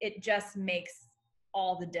it just makes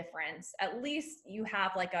all the difference. At least you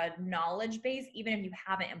have like a knowledge base, even if you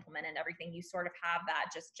haven't implemented everything, you sort of have that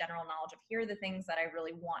just general knowledge of here are the things that I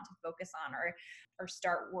really want to focus on or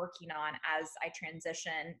start working on as I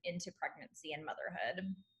transition into pregnancy and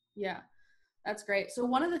motherhood. Yeah, that's great. So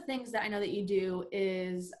one of the things that I know that you do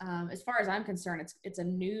is, as far as I'm concerned, it's a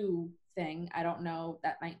new thing. I don't know,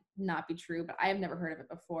 that might not be true, but I have never heard of it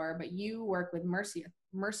before. But you work with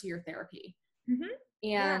Mercier therapy. Mm-hmm.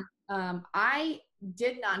 And I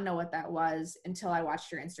did not know what that was until I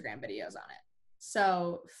watched your Instagram videos on it.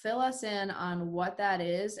 So fill us in on what that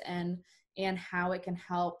is and how it can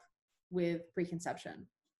help with preconception.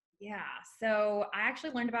 Yeah. So I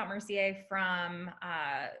actually learned about Mercier from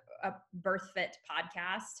a BirthFit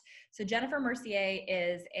podcast. So Jennifer Mercier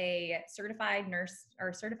is a certified nurse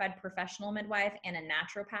or certified professional midwife and a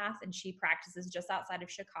naturopath, and she practices just outside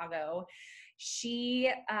of Chicago.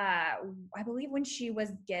 She, I believe when she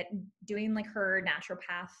was doing like her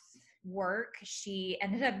naturopath work, she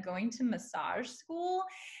ended up going to massage school,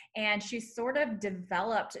 and she sort of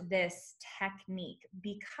developed this technique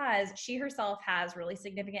because she herself has really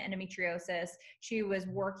significant endometriosis. She was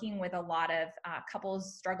working with a lot of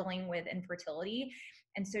couples struggling with infertility.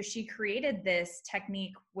 And so she created this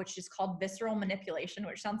technique, which is called visceral manipulation,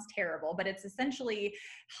 which sounds terrible, but it's essentially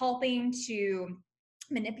helping to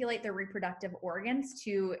manipulate the reproductive organs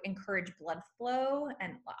to encourage blood flow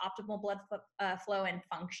and optimal blood flow and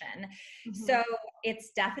function. Mm-hmm. So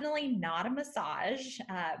it's definitely not a massage.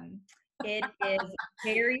 It is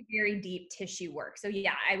very, very deep tissue work. So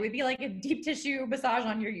yeah, I would be like a deep tissue massage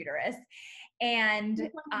on your uterus.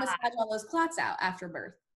 And massage all those clots out after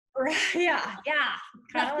birth. Yeah,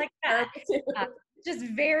 kind of like that. Just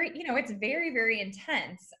very, it's very, very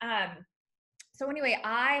intense. So anyway,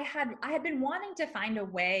 I had been wanting to find a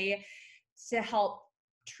way to help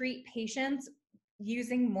treat patients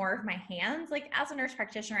using more of my hands. Like as a nurse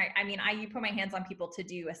practitioner, you put my hands on people to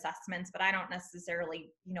do assessments, but I don't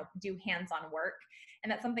necessarily, do hands-on work.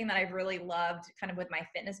 And that's something that I've really loved kind of with my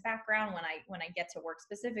fitness background when I get to work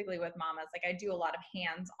specifically with mamas. Like I do a lot of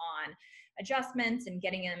hands-on adjustments and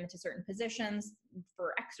getting them into certain positions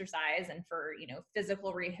for exercise and for,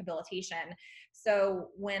 physical rehabilitation. So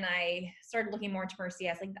when I started looking more into Mercy,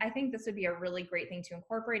 I was like, I think this would be a really great thing to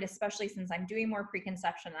incorporate, especially since I'm doing more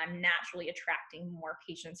preconception and I'm naturally attracting more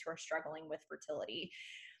patients who are struggling with fertility.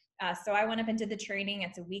 So I went up and did the training.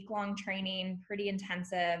 It's a week-long training, pretty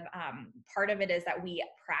intensive. Part of it is that we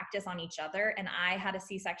practice on each other, and I had a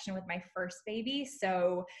C-section with my first baby.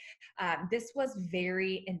 So this was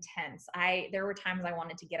very intense. There were times I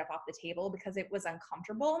wanted to get up off the table because it was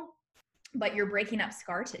uncomfortable, but you're breaking up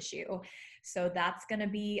scar tissue. So that's going to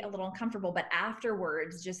be a little uncomfortable. But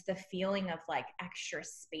afterwards, just the feeling of like extra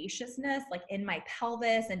spaciousness, like in my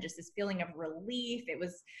pelvis, and just this feeling of relief. It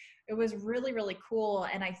was really, really cool.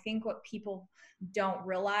 And I think what people don't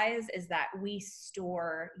realize is that we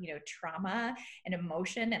store, trauma and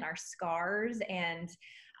emotion in our scars, and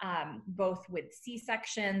both with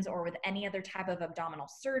C-sections or with any other type of abdominal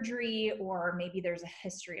surgery, or maybe there's a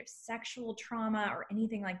history of sexual trauma or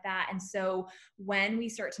anything like that. And so when we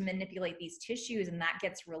start to manipulate these tissues and that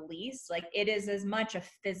gets released, like it is as much a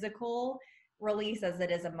physical release as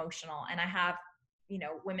it is emotional. And I have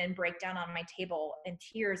women break down on my table in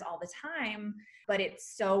tears all the time, but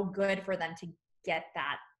it's so good for them to get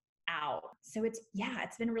that out. So it's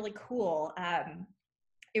been really cool.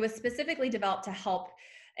 It was specifically developed to help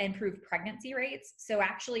improve pregnancy rates. So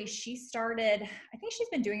actually she started, I think she's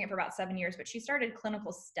been doing it for about 7 years, but she started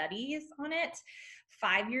clinical studies on it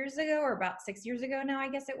 5 years ago, or about 6 years ago now, I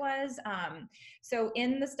guess it was. So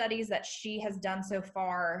in the studies that she has done so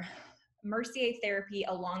far, Mercier therapy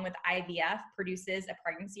along with IVF produces a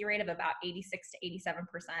pregnancy rate of about 86 to 87%,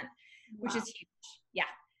 which is huge. Yeah.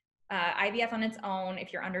 IVF on its own,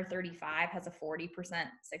 if you're under 35, has a 40%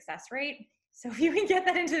 success rate. So if you can get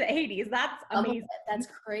that into the 80s, that's amazing. That's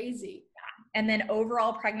crazy. Yeah. And then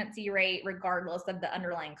overall pregnancy rate, regardless of the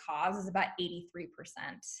underlying cause, is about 83%.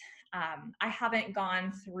 I haven't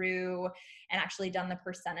gone through and actually done the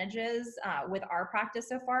percentages with our practice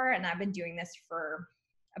so far, and I've been doing this for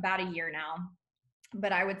about a year now,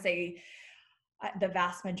 but I would say the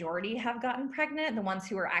vast majority have gotten pregnant, the ones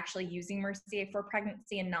who are actually using Mercier for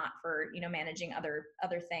pregnancy and not for, managing other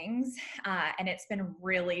things. And it's been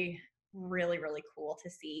really, really, really cool to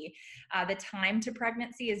see. The time to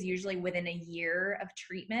pregnancy is usually within a year of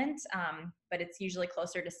treatment, but it's usually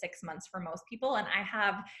closer to 6 months for most people. And I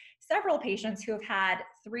have several patients who have had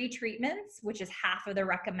 3 treatments, which is half of the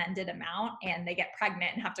recommended amount, and they get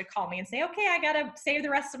pregnant and have to call me and say, okay, I got to save the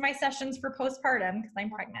rest of my sessions for postpartum because I'm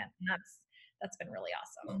pregnant. And that's been really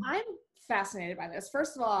awesome. I'm fascinated by this.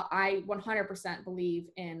 First of all, I 100% believe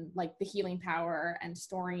in like the healing power and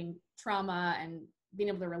storing trauma and being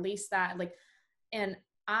able to release that. Like, and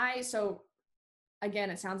so again,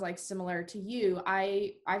 it sounds like similar to you.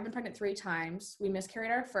 I've been pregnant 3 times. We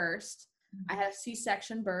miscarried our first. I had a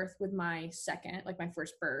C-section birth with my second, like my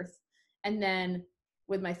first birth. And then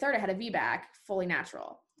with my third, I had a VBAC, fully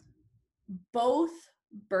natural. Both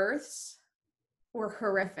births were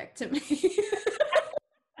horrific to me.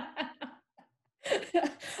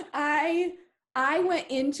 I went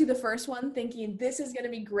into the first one thinking this is going to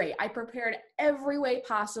be great. I prepared every way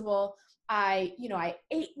possible. I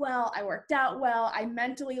ate well, I worked out well. I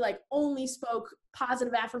mentally like only spoke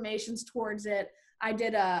positive affirmations towards it. I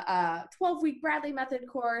did a 12-week Bradley Method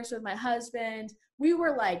course with my husband. We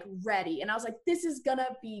were like ready. And I was like, this is going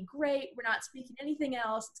to be great. We're not speaking anything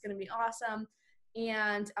else. It's going to be awesome.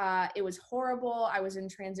 And it was horrible. I was in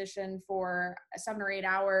transition for 7 or 8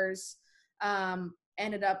 hours.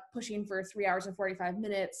 Ended up pushing for 3 hours and 45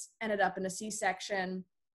 minutes, ended up in a C-section,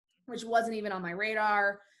 which wasn't even on my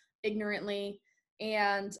radar, ignorantly.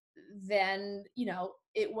 And then,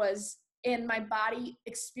 it was, and my body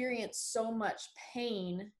experienced so much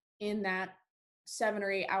pain in that 7 or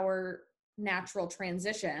 8 hour natural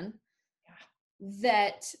transition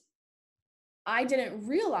that I didn't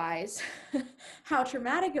realize how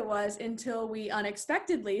traumatic it was until we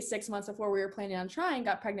unexpectedly, 6 months before we were planning on trying,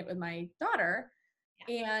 got pregnant with my daughter.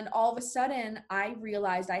 And all of a sudden I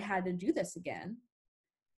realized I had to do this again,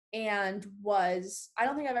 and I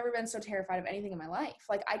don't think I've ever been so terrified of anything in my life.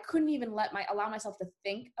 Like I couldn't even allow myself to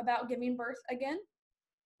think about giving birth again,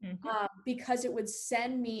 because it would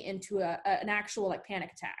send me into an actual like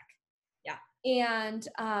panic attack. Yeah. And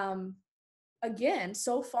again,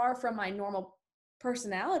 so far from my normal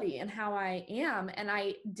personality and how I am, and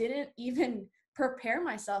I didn't even prepare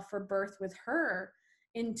myself for birth with her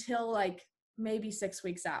until like maybe 6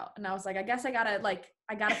 weeks out. And I was like, I guess I gotta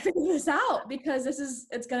figure this out because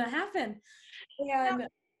it's gonna happen. And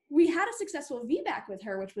we had a successful VBAC with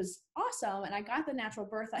her, which was awesome. And I got the natural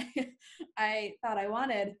birth I thought I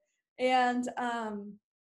wanted. And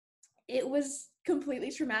it was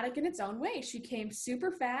completely traumatic in its own way. She came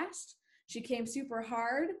super fast. She came super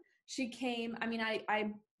hard.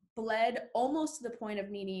 I bled almost to the point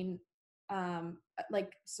of needing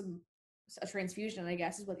like a transfusion, I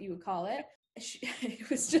guess is what you would call it. It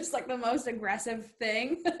was just like the most aggressive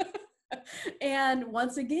thing. And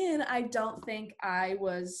once again, I don't think I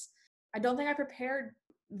prepared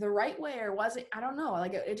the right way, or was it? I don't know.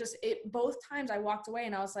 Like it both times I walked away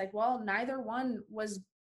and I was like, well, neither one was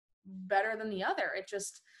better than the other.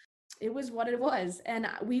 It was what it was. And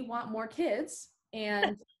we want more kids.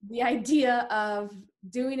 And the idea of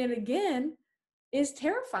doing it again is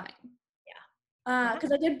terrifying. Yeah.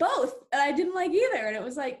 Because I did both and I didn't like either. And it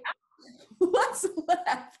was like, what's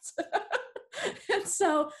left? And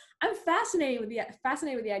so I'm fascinated with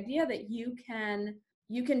the idea that you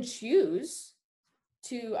can choose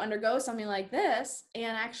to undergo something like this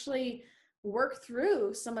and actually work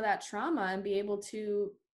through some of that trauma and be able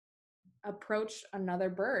to approach another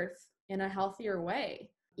birth in a healthier way,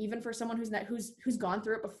 even for someone who's gone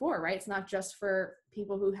through it before, right? It's not just for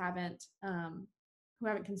people who haven't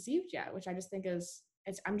conceived yet, which I just think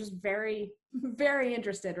I'm just very, very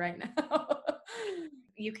interested right now.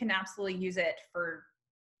 You can absolutely use it for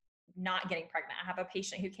not getting pregnant. I have a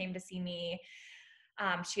patient who came to see me.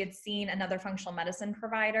 She had seen another functional medicine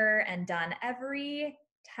provider and done every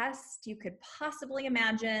test you could possibly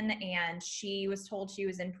imagine. And she was told she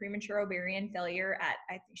was in premature ovarian failure at,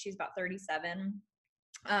 I think she's about 37.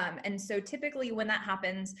 And so typically when that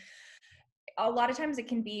happens, a lot of times it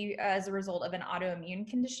can be as a result of an autoimmune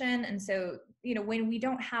condition. And so, when we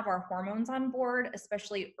don't have our hormones on board,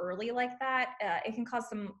 especially early like that, it can cause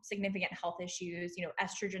some significant health issues.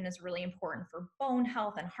 Estrogen is really important for bone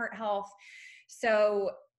health and heart health.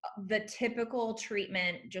 So the typical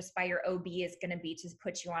treatment just by your OB is going to be to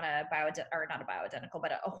put you on a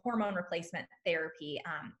hormone replacement therapy.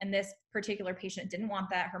 And this particular patient didn't want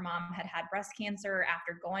that. Her mom had breast cancer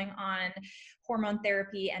after going on hormone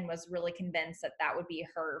therapy and was really convinced that would be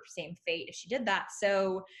her same fate if she did that.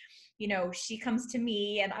 So, she comes to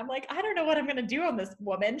me and I'm like, I don't know what I'm going to do on this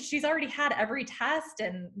woman. She's already had every test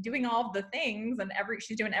and doing all of the things and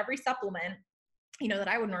she's doing every supplement, that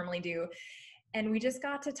I would normally do. And we just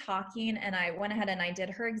got to talking, and I went ahead and I did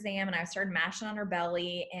her exam, and I started mashing on her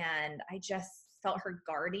belly, and I just felt her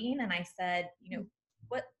guarding. And I said,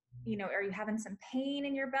 what, are you having some pain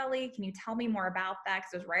in your belly? Can you tell me more about that?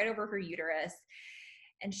 Because it was right over her uterus.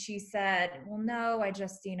 And she said, well, no, I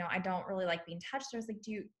just, I don't really like being touched. I was like,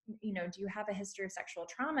 do you have a history of sexual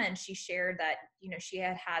trauma? And she shared that, she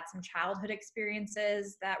had had some childhood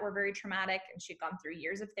experiences that were very traumatic, and she'd gone through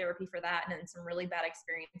years of therapy for that, and then some really bad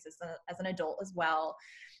experiences as an adult as well.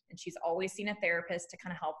 And she's always seen a therapist to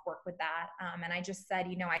kind of help work with that. And I just said,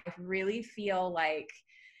 I really feel like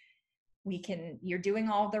you're doing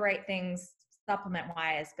all the right things supplement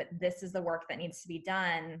wise, but this is the work that needs to be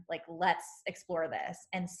done. Like, let's explore this.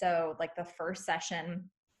 And so like the first session,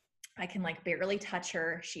 I can like barely touch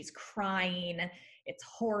her. She's crying. It's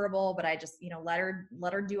horrible, but I just, let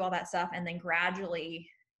her do all that stuff. And then gradually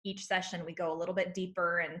each session we go a little bit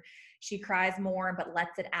deeper, and she cries more, but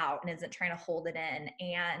lets it out and isn't trying to hold it in.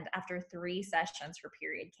 And after 3 sessions, her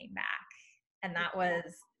period came back. And that was,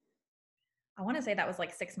 I want to say that was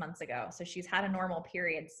like 6 months ago. So she's had a normal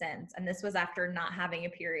period since. And this was after not having a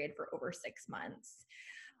period for over 6 months.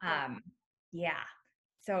 Yeah.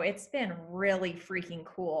 So it's been really freaking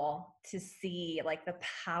cool to see like the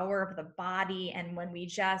power of the body. And when we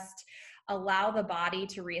just allow the body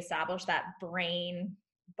to reestablish that brain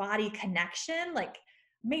body connection, like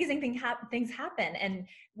amazing things happen. And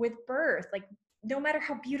with birth, like no matter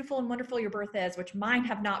how beautiful and wonderful your birth is, which mine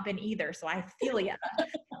have not been either. So I feel ya.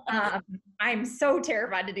 I'm so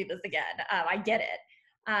terrified to do this again. I get it.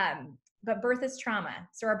 But birth is trauma.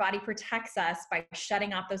 So our body protects us by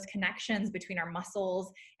shutting off those connections between our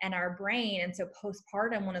muscles and our brain. And so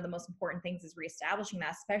postpartum, one of the most important things is reestablishing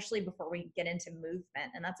that, especially before we get into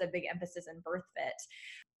movement. And that's a big emphasis in BirthFit.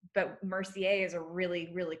 But Mercier is a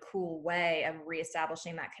really, really cool way of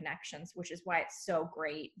reestablishing that connections, which is why it's so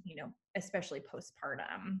great, especially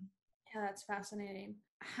postpartum. Yeah, that's fascinating.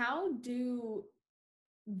 How do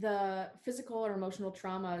the physical or emotional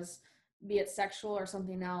traumas, be it sexual or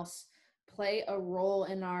something else, play a role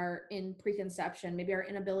in preconception, maybe our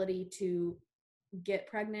inability to get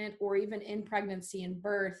pregnant, or even in pregnancy and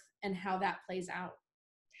birth, and how that plays out?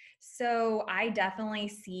 So I definitely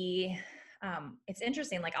see, it's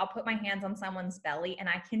interesting. Like I'll put my hands on someone's belly and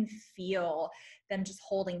I can feel them just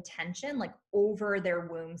holding tension like over their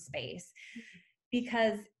womb space.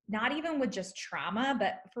 Because not even with just trauma,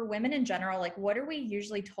 but for women in general, like what are we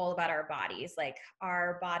usually told about our bodies? Like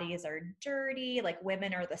our bodies are dirty, like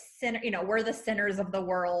women are the sinner, we're the sinners of the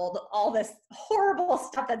world, all this horrible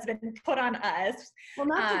stuff that's been put on us. Well,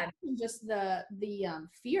 not just the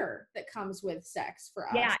fear that comes with sex for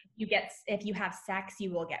us. Yeah, if you have sex,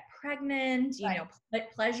 you will get pregnant, right.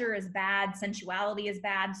 Pleasure is bad, sensuality is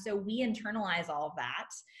bad. So we internalize all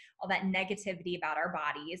that negativity about our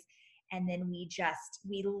bodies. And then we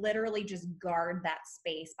literally just guard that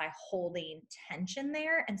space by holding tension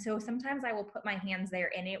there. And so sometimes I will put my hands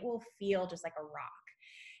there and it will feel just like a rock.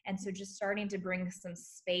 And so just starting to bring some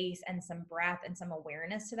space and some breath and some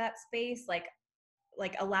awareness to that space, like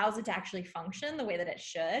allows it to actually function the way that it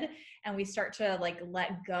should. And we start to like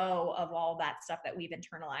let go of all that stuff that we've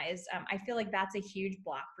internalized. I feel like that's a huge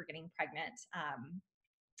block for getting pregnant.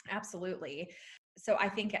 Absolutely. So I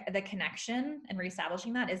think the connection and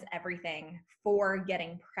reestablishing that is everything for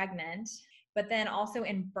getting pregnant. But then also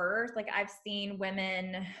in birth, like I've seen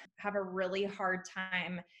women have a really hard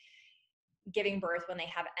time giving birth when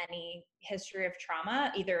they have any history of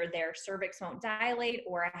trauma. Either their cervix won't dilate,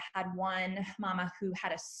 or I had one mama who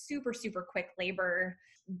had a super, super quick labor.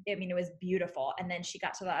 I mean, it was beautiful. And then she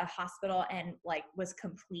got to the hospital and like was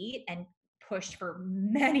complete and pushed for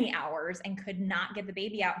many hours and could not get the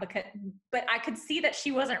baby out but I could see that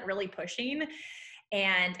she wasn't really pushing.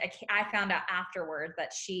 And I found out afterward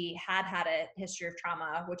that she had a history of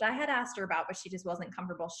trauma, which I had asked her about, but she just wasn't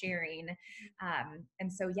comfortable sharing.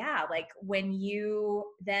 And so, yeah, like when you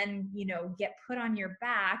then, get put on your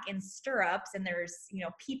back in stirrups and there's,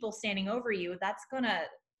 people standing over you, that's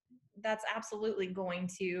absolutely going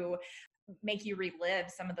to make you relive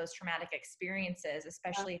some of those traumatic experiences,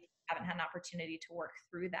 especially if you haven't had an opportunity to work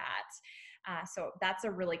through that. So that's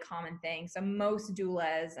a really common thing. So most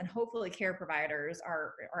doulas and hopefully care providers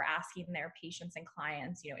are asking their patients and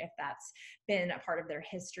clients, if that's been a part of their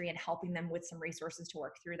history, and helping them with some resources to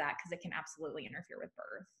work through that, because it can absolutely interfere with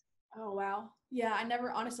birth. Oh, wow. Yeah. I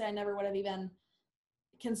never would have even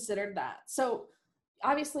considered that. So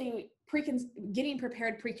obviously getting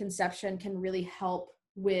prepared preconception can really help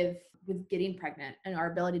with getting pregnant and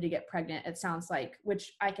our ability to get pregnant, it sounds like,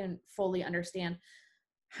 which I can fully understand.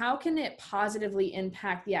 How can it positively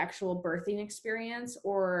impact the actual birthing experience,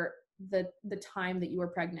 or the time that you were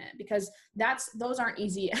pregnant, because those aren't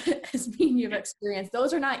easy as being you've experienced.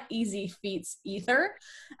 Those are not easy feats either.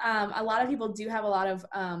 A lot of people do have a lot of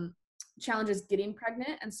challenges getting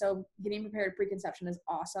pregnant, and so getting prepared preconception is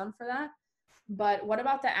awesome for that. But what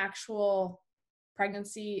about the actual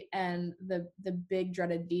pregnancy and the big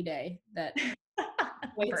dreaded D-Day that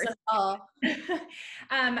waits us all?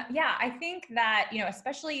 Yeah, I think that,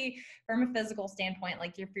 especially from a physical standpoint,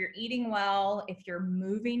 like if you're eating well, if you're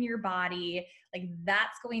moving your body, like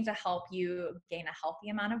that's going to help you gain a healthy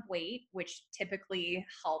amount of weight, which typically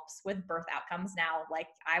helps with birth outcomes. Now, like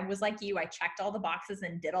I was like you, I checked all the boxes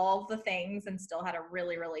and did all of the things and still had a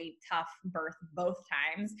really, really tough birth both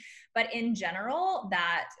times. But in general,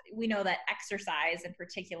 that we know that exercise in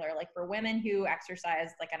particular, like for women who exercise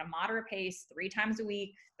like at a moderate pace 3 times a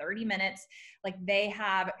week, 30 minutes, like they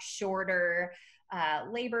have shorter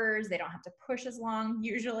labors. They don't have to push as long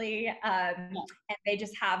usually. And they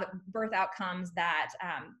just have birth outcomes that,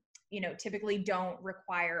 typically don't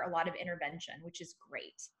require a lot of intervention, which is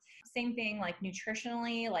great. Same thing like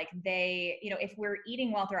nutritionally, like they, if we're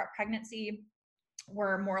eating well throughout pregnancy,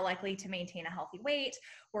 we're more likely to maintain a healthy weight.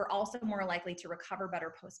 We're also more likely to recover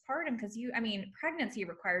better postpartum because pregnancy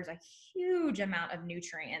requires a huge amount of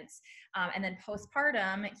nutrients. And then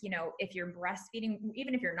postpartum, if you're breastfeeding,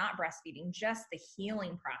 even if you're not breastfeeding, just the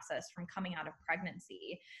healing process from coming out of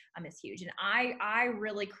pregnancy is huge. And I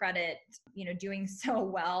really credit, doing so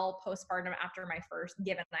well postpartum after my first,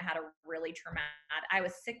 given I had a really traumatic, I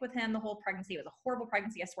was sick with him the whole pregnancy. It was a horrible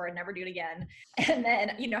pregnancy. I swore I'd never do it again. And then,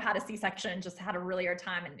 had a C-section, just had a really hard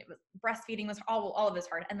time. And it was breastfeeding was all of this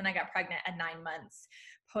hard. And then I got pregnant at 9 months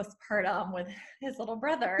postpartum with his little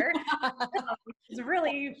brother. It was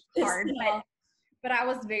really hard. But I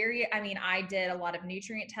was I did a lot of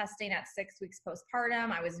nutrient testing at 6 weeks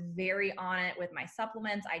postpartum. I was very on it with my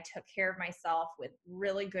supplements. I took care of myself with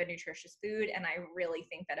really good nutritious food. And I really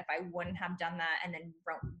think that if I wouldn't have done that and then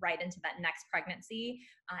right into that next pregnancy,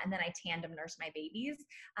 and then I tandem nursed my babies,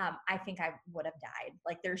 I think I would have died.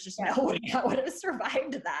 Like there's just no way I would have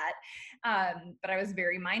survived that. But I was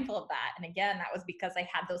very mindful of that. And again, that was because I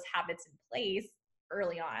had those habits in place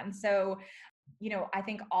early on. So I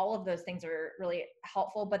think all of those things are really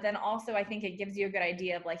helpful, but then also I think it gives you a good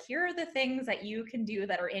idea of like, here are the things that you can do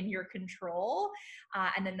that are in your control.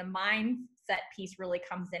 And then the mindset piece really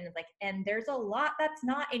comes in like, and there's a lot that's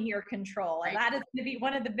not in your control. And that is going to be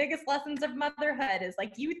one of the biggest lessons of motherhood is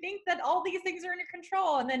like, you think that all these things are in your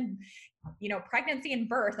control. And then, pregnancy and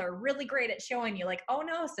birth are really great at showing you like, oh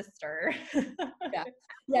no, sister. Yeah.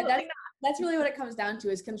 That's really what it comes down to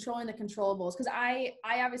is controlling the controllables. Cause I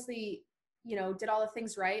obviously, did all the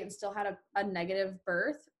things right and still had a negative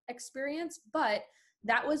birth experience, but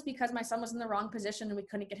that was because my son was in the wrong position and we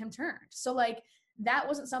couldn't get him turned. So like, that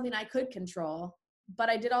wasn't something I could control, but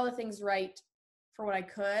I did all the things right for what I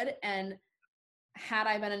could. And had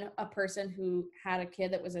I been a person who had a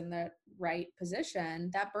kid that was in the right position,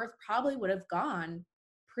 that birth probably would have gone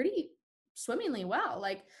pretty swimmingly well.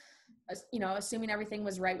 Like, assuming everything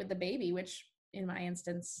was right with the baby, which in my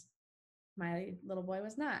instance, my little boy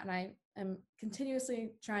was not. And I am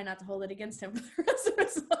continuously trying not to hold it against him for the rest of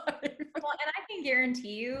his life. Well, and I can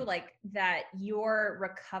guarantee you like that your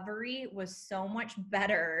recovery was so much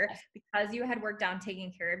better because you had worked on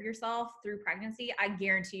taking care of yourself through pregnancy. I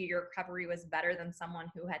guarantee you your recovery was better than someone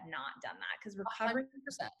who had not done that because recovery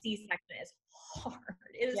from C-section is hard.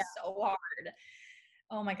 It is so hard.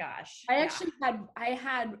 Oh my gosh. I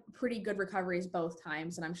had pretty good recoveries both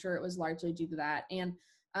times, and I'm sure it was largely due to that. And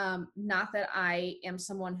not that I am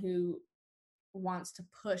someone who wants to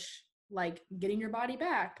push like getting your body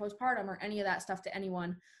back postpartum or any of that stuff to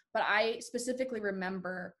anyone. But I specifically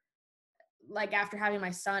remember like after having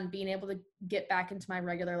my son being able to get back into my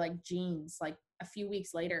regular like jeans like a few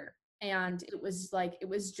weeks later. And I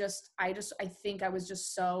think I was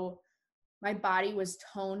just so, my body was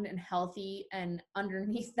toned and healthy, and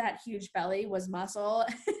underneath that huge belly was muscle.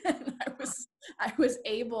 And I was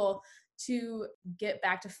able to get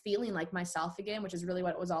back to feeling like myself again, which is really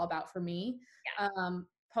what it was all about for me.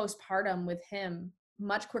 Postpartum with him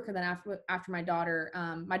much quicker than after my daughter.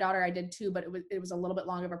 My daughter I did too, but it was a little bit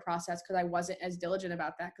longer of a process because I wasn't as diligent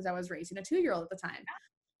about that because I was raising a 2-year-old at the time.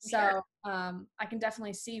 So I can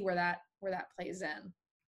definitely see where that plays in.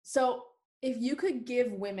 So if you could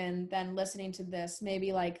give women then listening to this,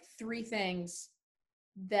 maybe like 3 things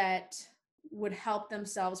that would help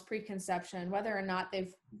themselves preconception, whether or not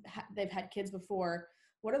they've had kids before,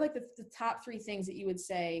 what are like the top 3 things that you would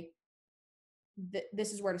say that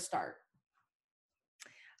this is where to start?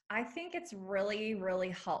 I think it's really, really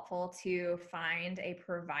helpful to find a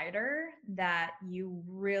provider that you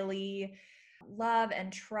really love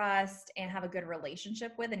and trust and have a good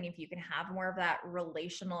relationship with, and if you can have more of that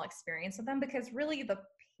relational experience with them, because really the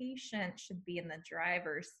patient should be in the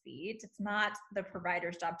driver's seat. It's not the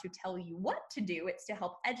provider's job to tell you what to do. It's to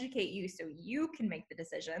help educate you so you can make the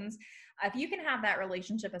decisions. If you can have that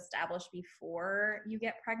relationship established before you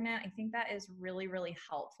get pregnant, I think that is really, really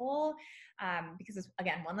helpful, because it's,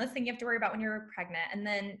 again, one less thing you have to worry about when you're pregnant. And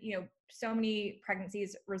then, so many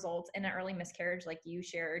pregnancies result in an early miscarriage, like you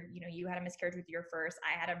shared. You had a miscarriage with your first.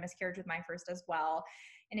 I had a miscarriage with my first as well.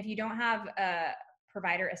 And if you don't have a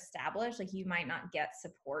provider established, like, you might not get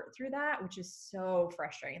support through that, which is so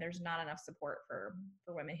frustrating. There's not enough support for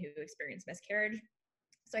women who experience miscarriage.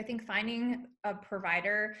 So I think finding a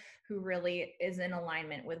provider who really is in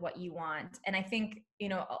alignment with what you want. And I think,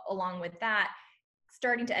 along with that,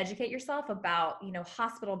 starting to educate yourself about,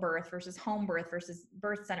 hospital birth versus home birth versus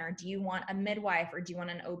birth center. Do you want a midwife or do you want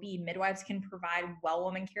an OB? Midwives can provide well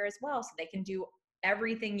woman care as well, so they can do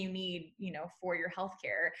everything you need, for your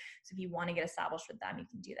healthcare. So if you want to get established with them, you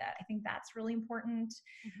can do that. I think that's really important.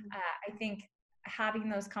 Mm-hmm. I think having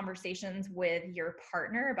those conversations with your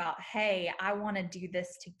partner about, hey, I want to do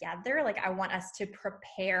this together. Like, I want us to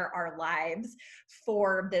prepare our lives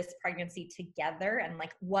for this pregnancy together. And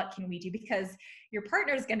like, what can we do? Because your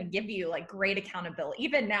partner is going to give you like great accountability.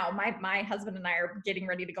 Even now, my husband and I are getting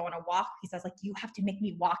ready to go on a walk. He says, like, you have to make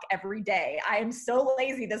me walk every day. I am so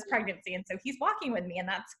lazy this pregnancy. And so he's walking with me, and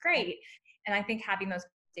that's great. And I think having those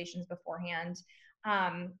conversations beforehand,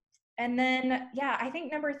 and then, I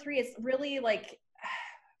think number 3 is really like,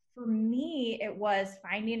 for me, it was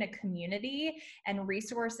finding a community and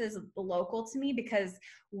resources local to me, because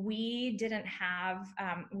we didn't have,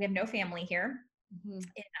 we have no family here in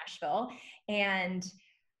Nashville. And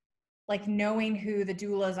like, knowing who the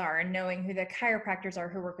doulas are and knowing who the chiropractors are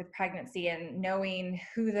who work with pregnancy and knowing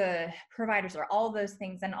who the providers are, all those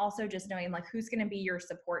things. And also just knowing like who's going to be your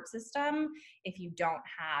support system if you don't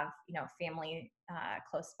have, family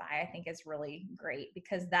close by, I think is really great,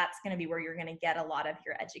 because that's going to be where you're going to get a lot of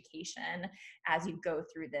your education as you go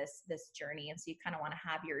through this journey. And so you kind of want to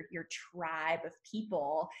have your tribe of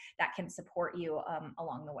people that can support you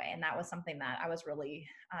along the way. And that was something that I was really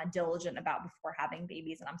diligent about before having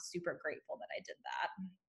babies. And I'm super grateful that I did that.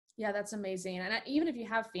 Yeah, that's amazing. And even if you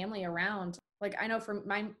have family around, like, I know for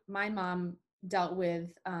my mom dealt with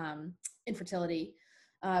infertility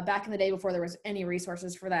back in the day before there was any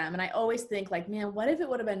resources for them. And I always think like, man, what if it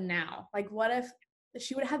would have been now? Like, what if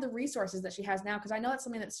she would have had the resources that she has now? Because I know that's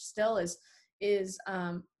something that still is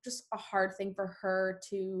just a hard thing for her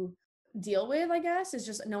to deal with, I guess, is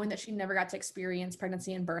just knowing that she never got to experience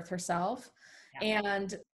pregnancy and birth herself. Yeah.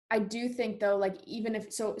 And I do think though, like, even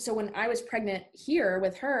if, so when I was pregnant here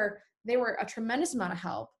with her, they were a tremendous amount of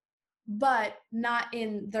help, but not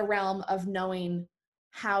in the realm of knowing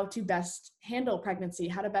how to best handle pregnancy,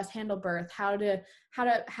 how to best handle birth, how to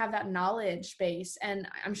have that knowledge base. And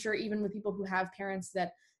I'm sure even with people who have parents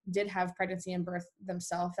that did have pregnancy and birth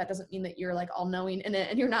themselves, that doesn't mean that you're like all knowing in it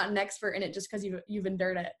and you're not an expert in it just because you've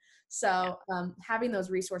endured it. So having those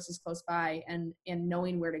resources close by and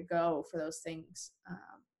knowing where to go for those things,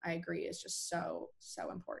 I agree, is just so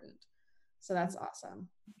important. So that's awesome.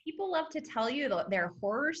 People love to tell you their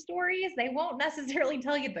horror stories. They won't necessarily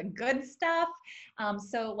tell you the good stuff.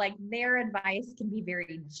 So like, their advice can be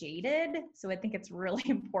very jaded. So I think it's really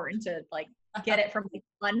important to like get it from like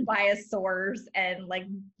unbiased source and like,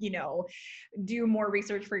 do more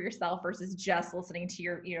research for yourself versus just listening to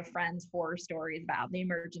your friend's horror stories about the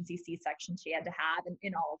emergency C-section she had to have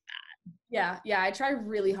and all of that. Yeah. I try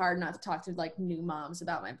really hard not to talk to like new moms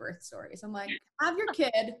about my birth stories. I'm like, have your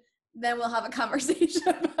kid, then we'll have a conversation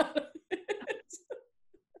about it.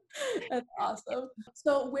 That's awesome.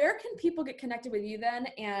 So where can people get connected with you then?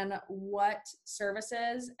 And what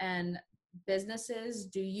services and businesses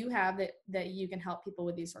do you have that you can help people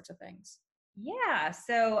with these sorts of things? Yeah.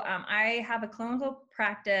 So I have a clinical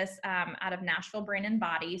practice out of Nashville, Brain and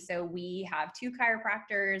Body. So we have 2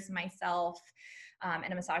 chiropractors, myself,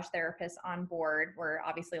 and a massage therapist on board. We're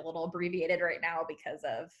obviously a little abbreviated right now because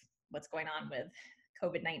of what's going on with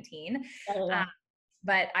COVID-19.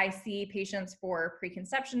 But I see patients for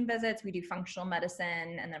preconception visits. We do functional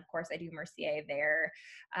medicine. And then of course I do Mercier there.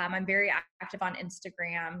 I'm very active on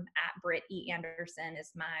Instagram at Britt E. Anderson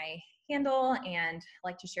is my handle, and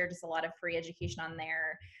like to share just a lot of free education on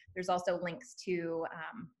there. There's also links to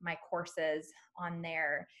my courses on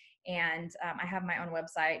there. And I have my own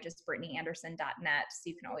website, just BrittanyAnderson.net. So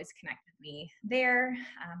you can always connect with me there.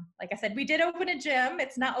 Like I said, we did open a gym.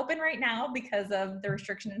 It's not open right now because of the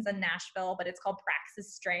restrictions in Nashville, but it's called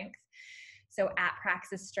Praxis Strength. So at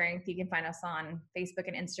Praxis Strength, you can find us on Facebook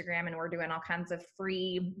and Instagram, and we're doing all kinds of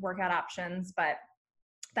free workout options, but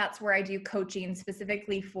that's where I do coaching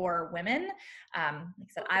specifically for women. Like I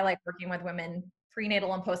said, I like working with women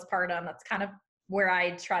prenatal and postpartum. That's kind of where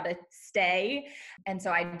I try to stay. And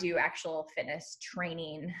so I do actual fitness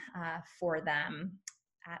training for them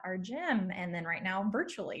at our gym, and then right now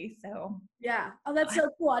virtually. So yeah. Oh, that's so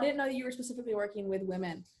cool. I didn't know that you were specifically working with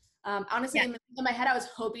women. Honestly, in my head, I was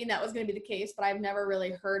hoping that was going to be the case, but I've never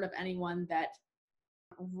really heard of anyone that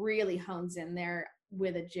really hones in there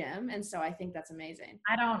with a gym. And so I think that's amazing.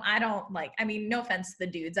 I don't like, I mean, no offense to the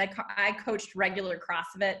dudes. I coached regular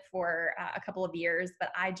CrossFit for a couple of years,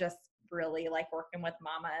 but I just really like working with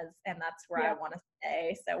mamas, and that's where I want to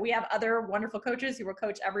stay. So we have other wonderful coaches who will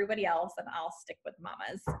coach everybody else, and I'll stick with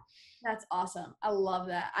mamas. That's awesome. I love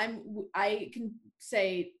that. I can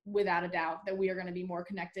say without a doubt that we are going to be more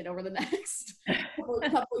connected over the next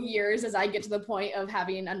couple years as I get to the point of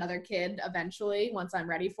having another kid eventually, once I'm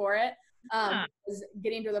ready for it. Is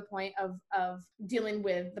getting to the point of dealing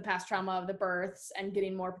with the past trauma of the births and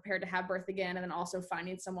getting more prepared to have birth again, and then also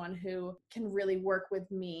finding someone who can really work with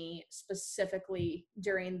me specifically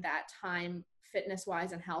during that time, fitness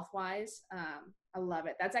wise and health wise. I love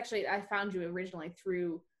it. That's actually, I found you originally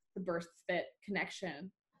through the Birth Fit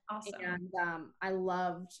connection. Awesome.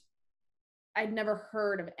 And I'd never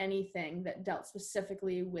heard of anything that dealt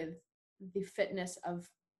specifically with the fitness of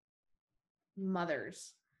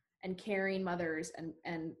mothers and carrying mothers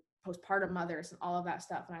and postpartum mothers and all of that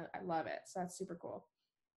stuff. And I love it. So that's super cool.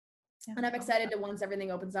 Yeah. And I'm excited to, once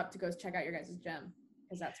everything opens up, to go check out your guys' gym,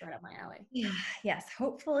 because that's right up my alley. Yeah. Yes.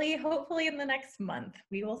 Hopefully in the next month.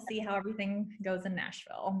 We will see how everything goes in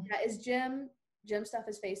Nashville. Yeah, is gym stuff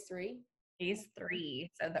is phase 3? Phase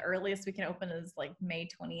 3. So the earliest we can open is like May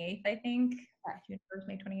 28th, I think. Okay. June 1st,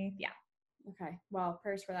 May 28th. Yeah. Okay. Well,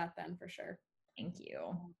 prayers for that then, for sure. Thank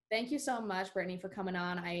you. Thank you so much, Brittany, for coming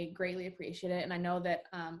on. I greatly appreciate it. And I know that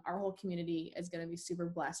our whole community is going to be super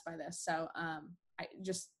blessed by this. So I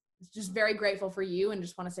just very grateful for you, and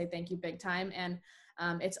just want to say thank you big time. And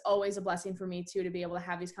it's always a blessing for me too, to be able to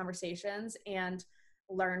have these conversations and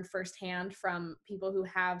learn firsthand from people who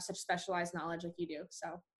have such specialized knowledge like you do.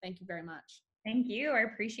 So thank you very much. Thank you. I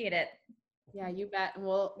appreciate it. Yeah, you bet. And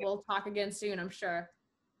we'll talk again soon, I'm sure.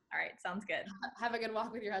 All right. Sounds good. Have a good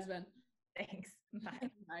walk with your husband. Thanks. Bye.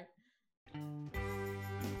 Bye.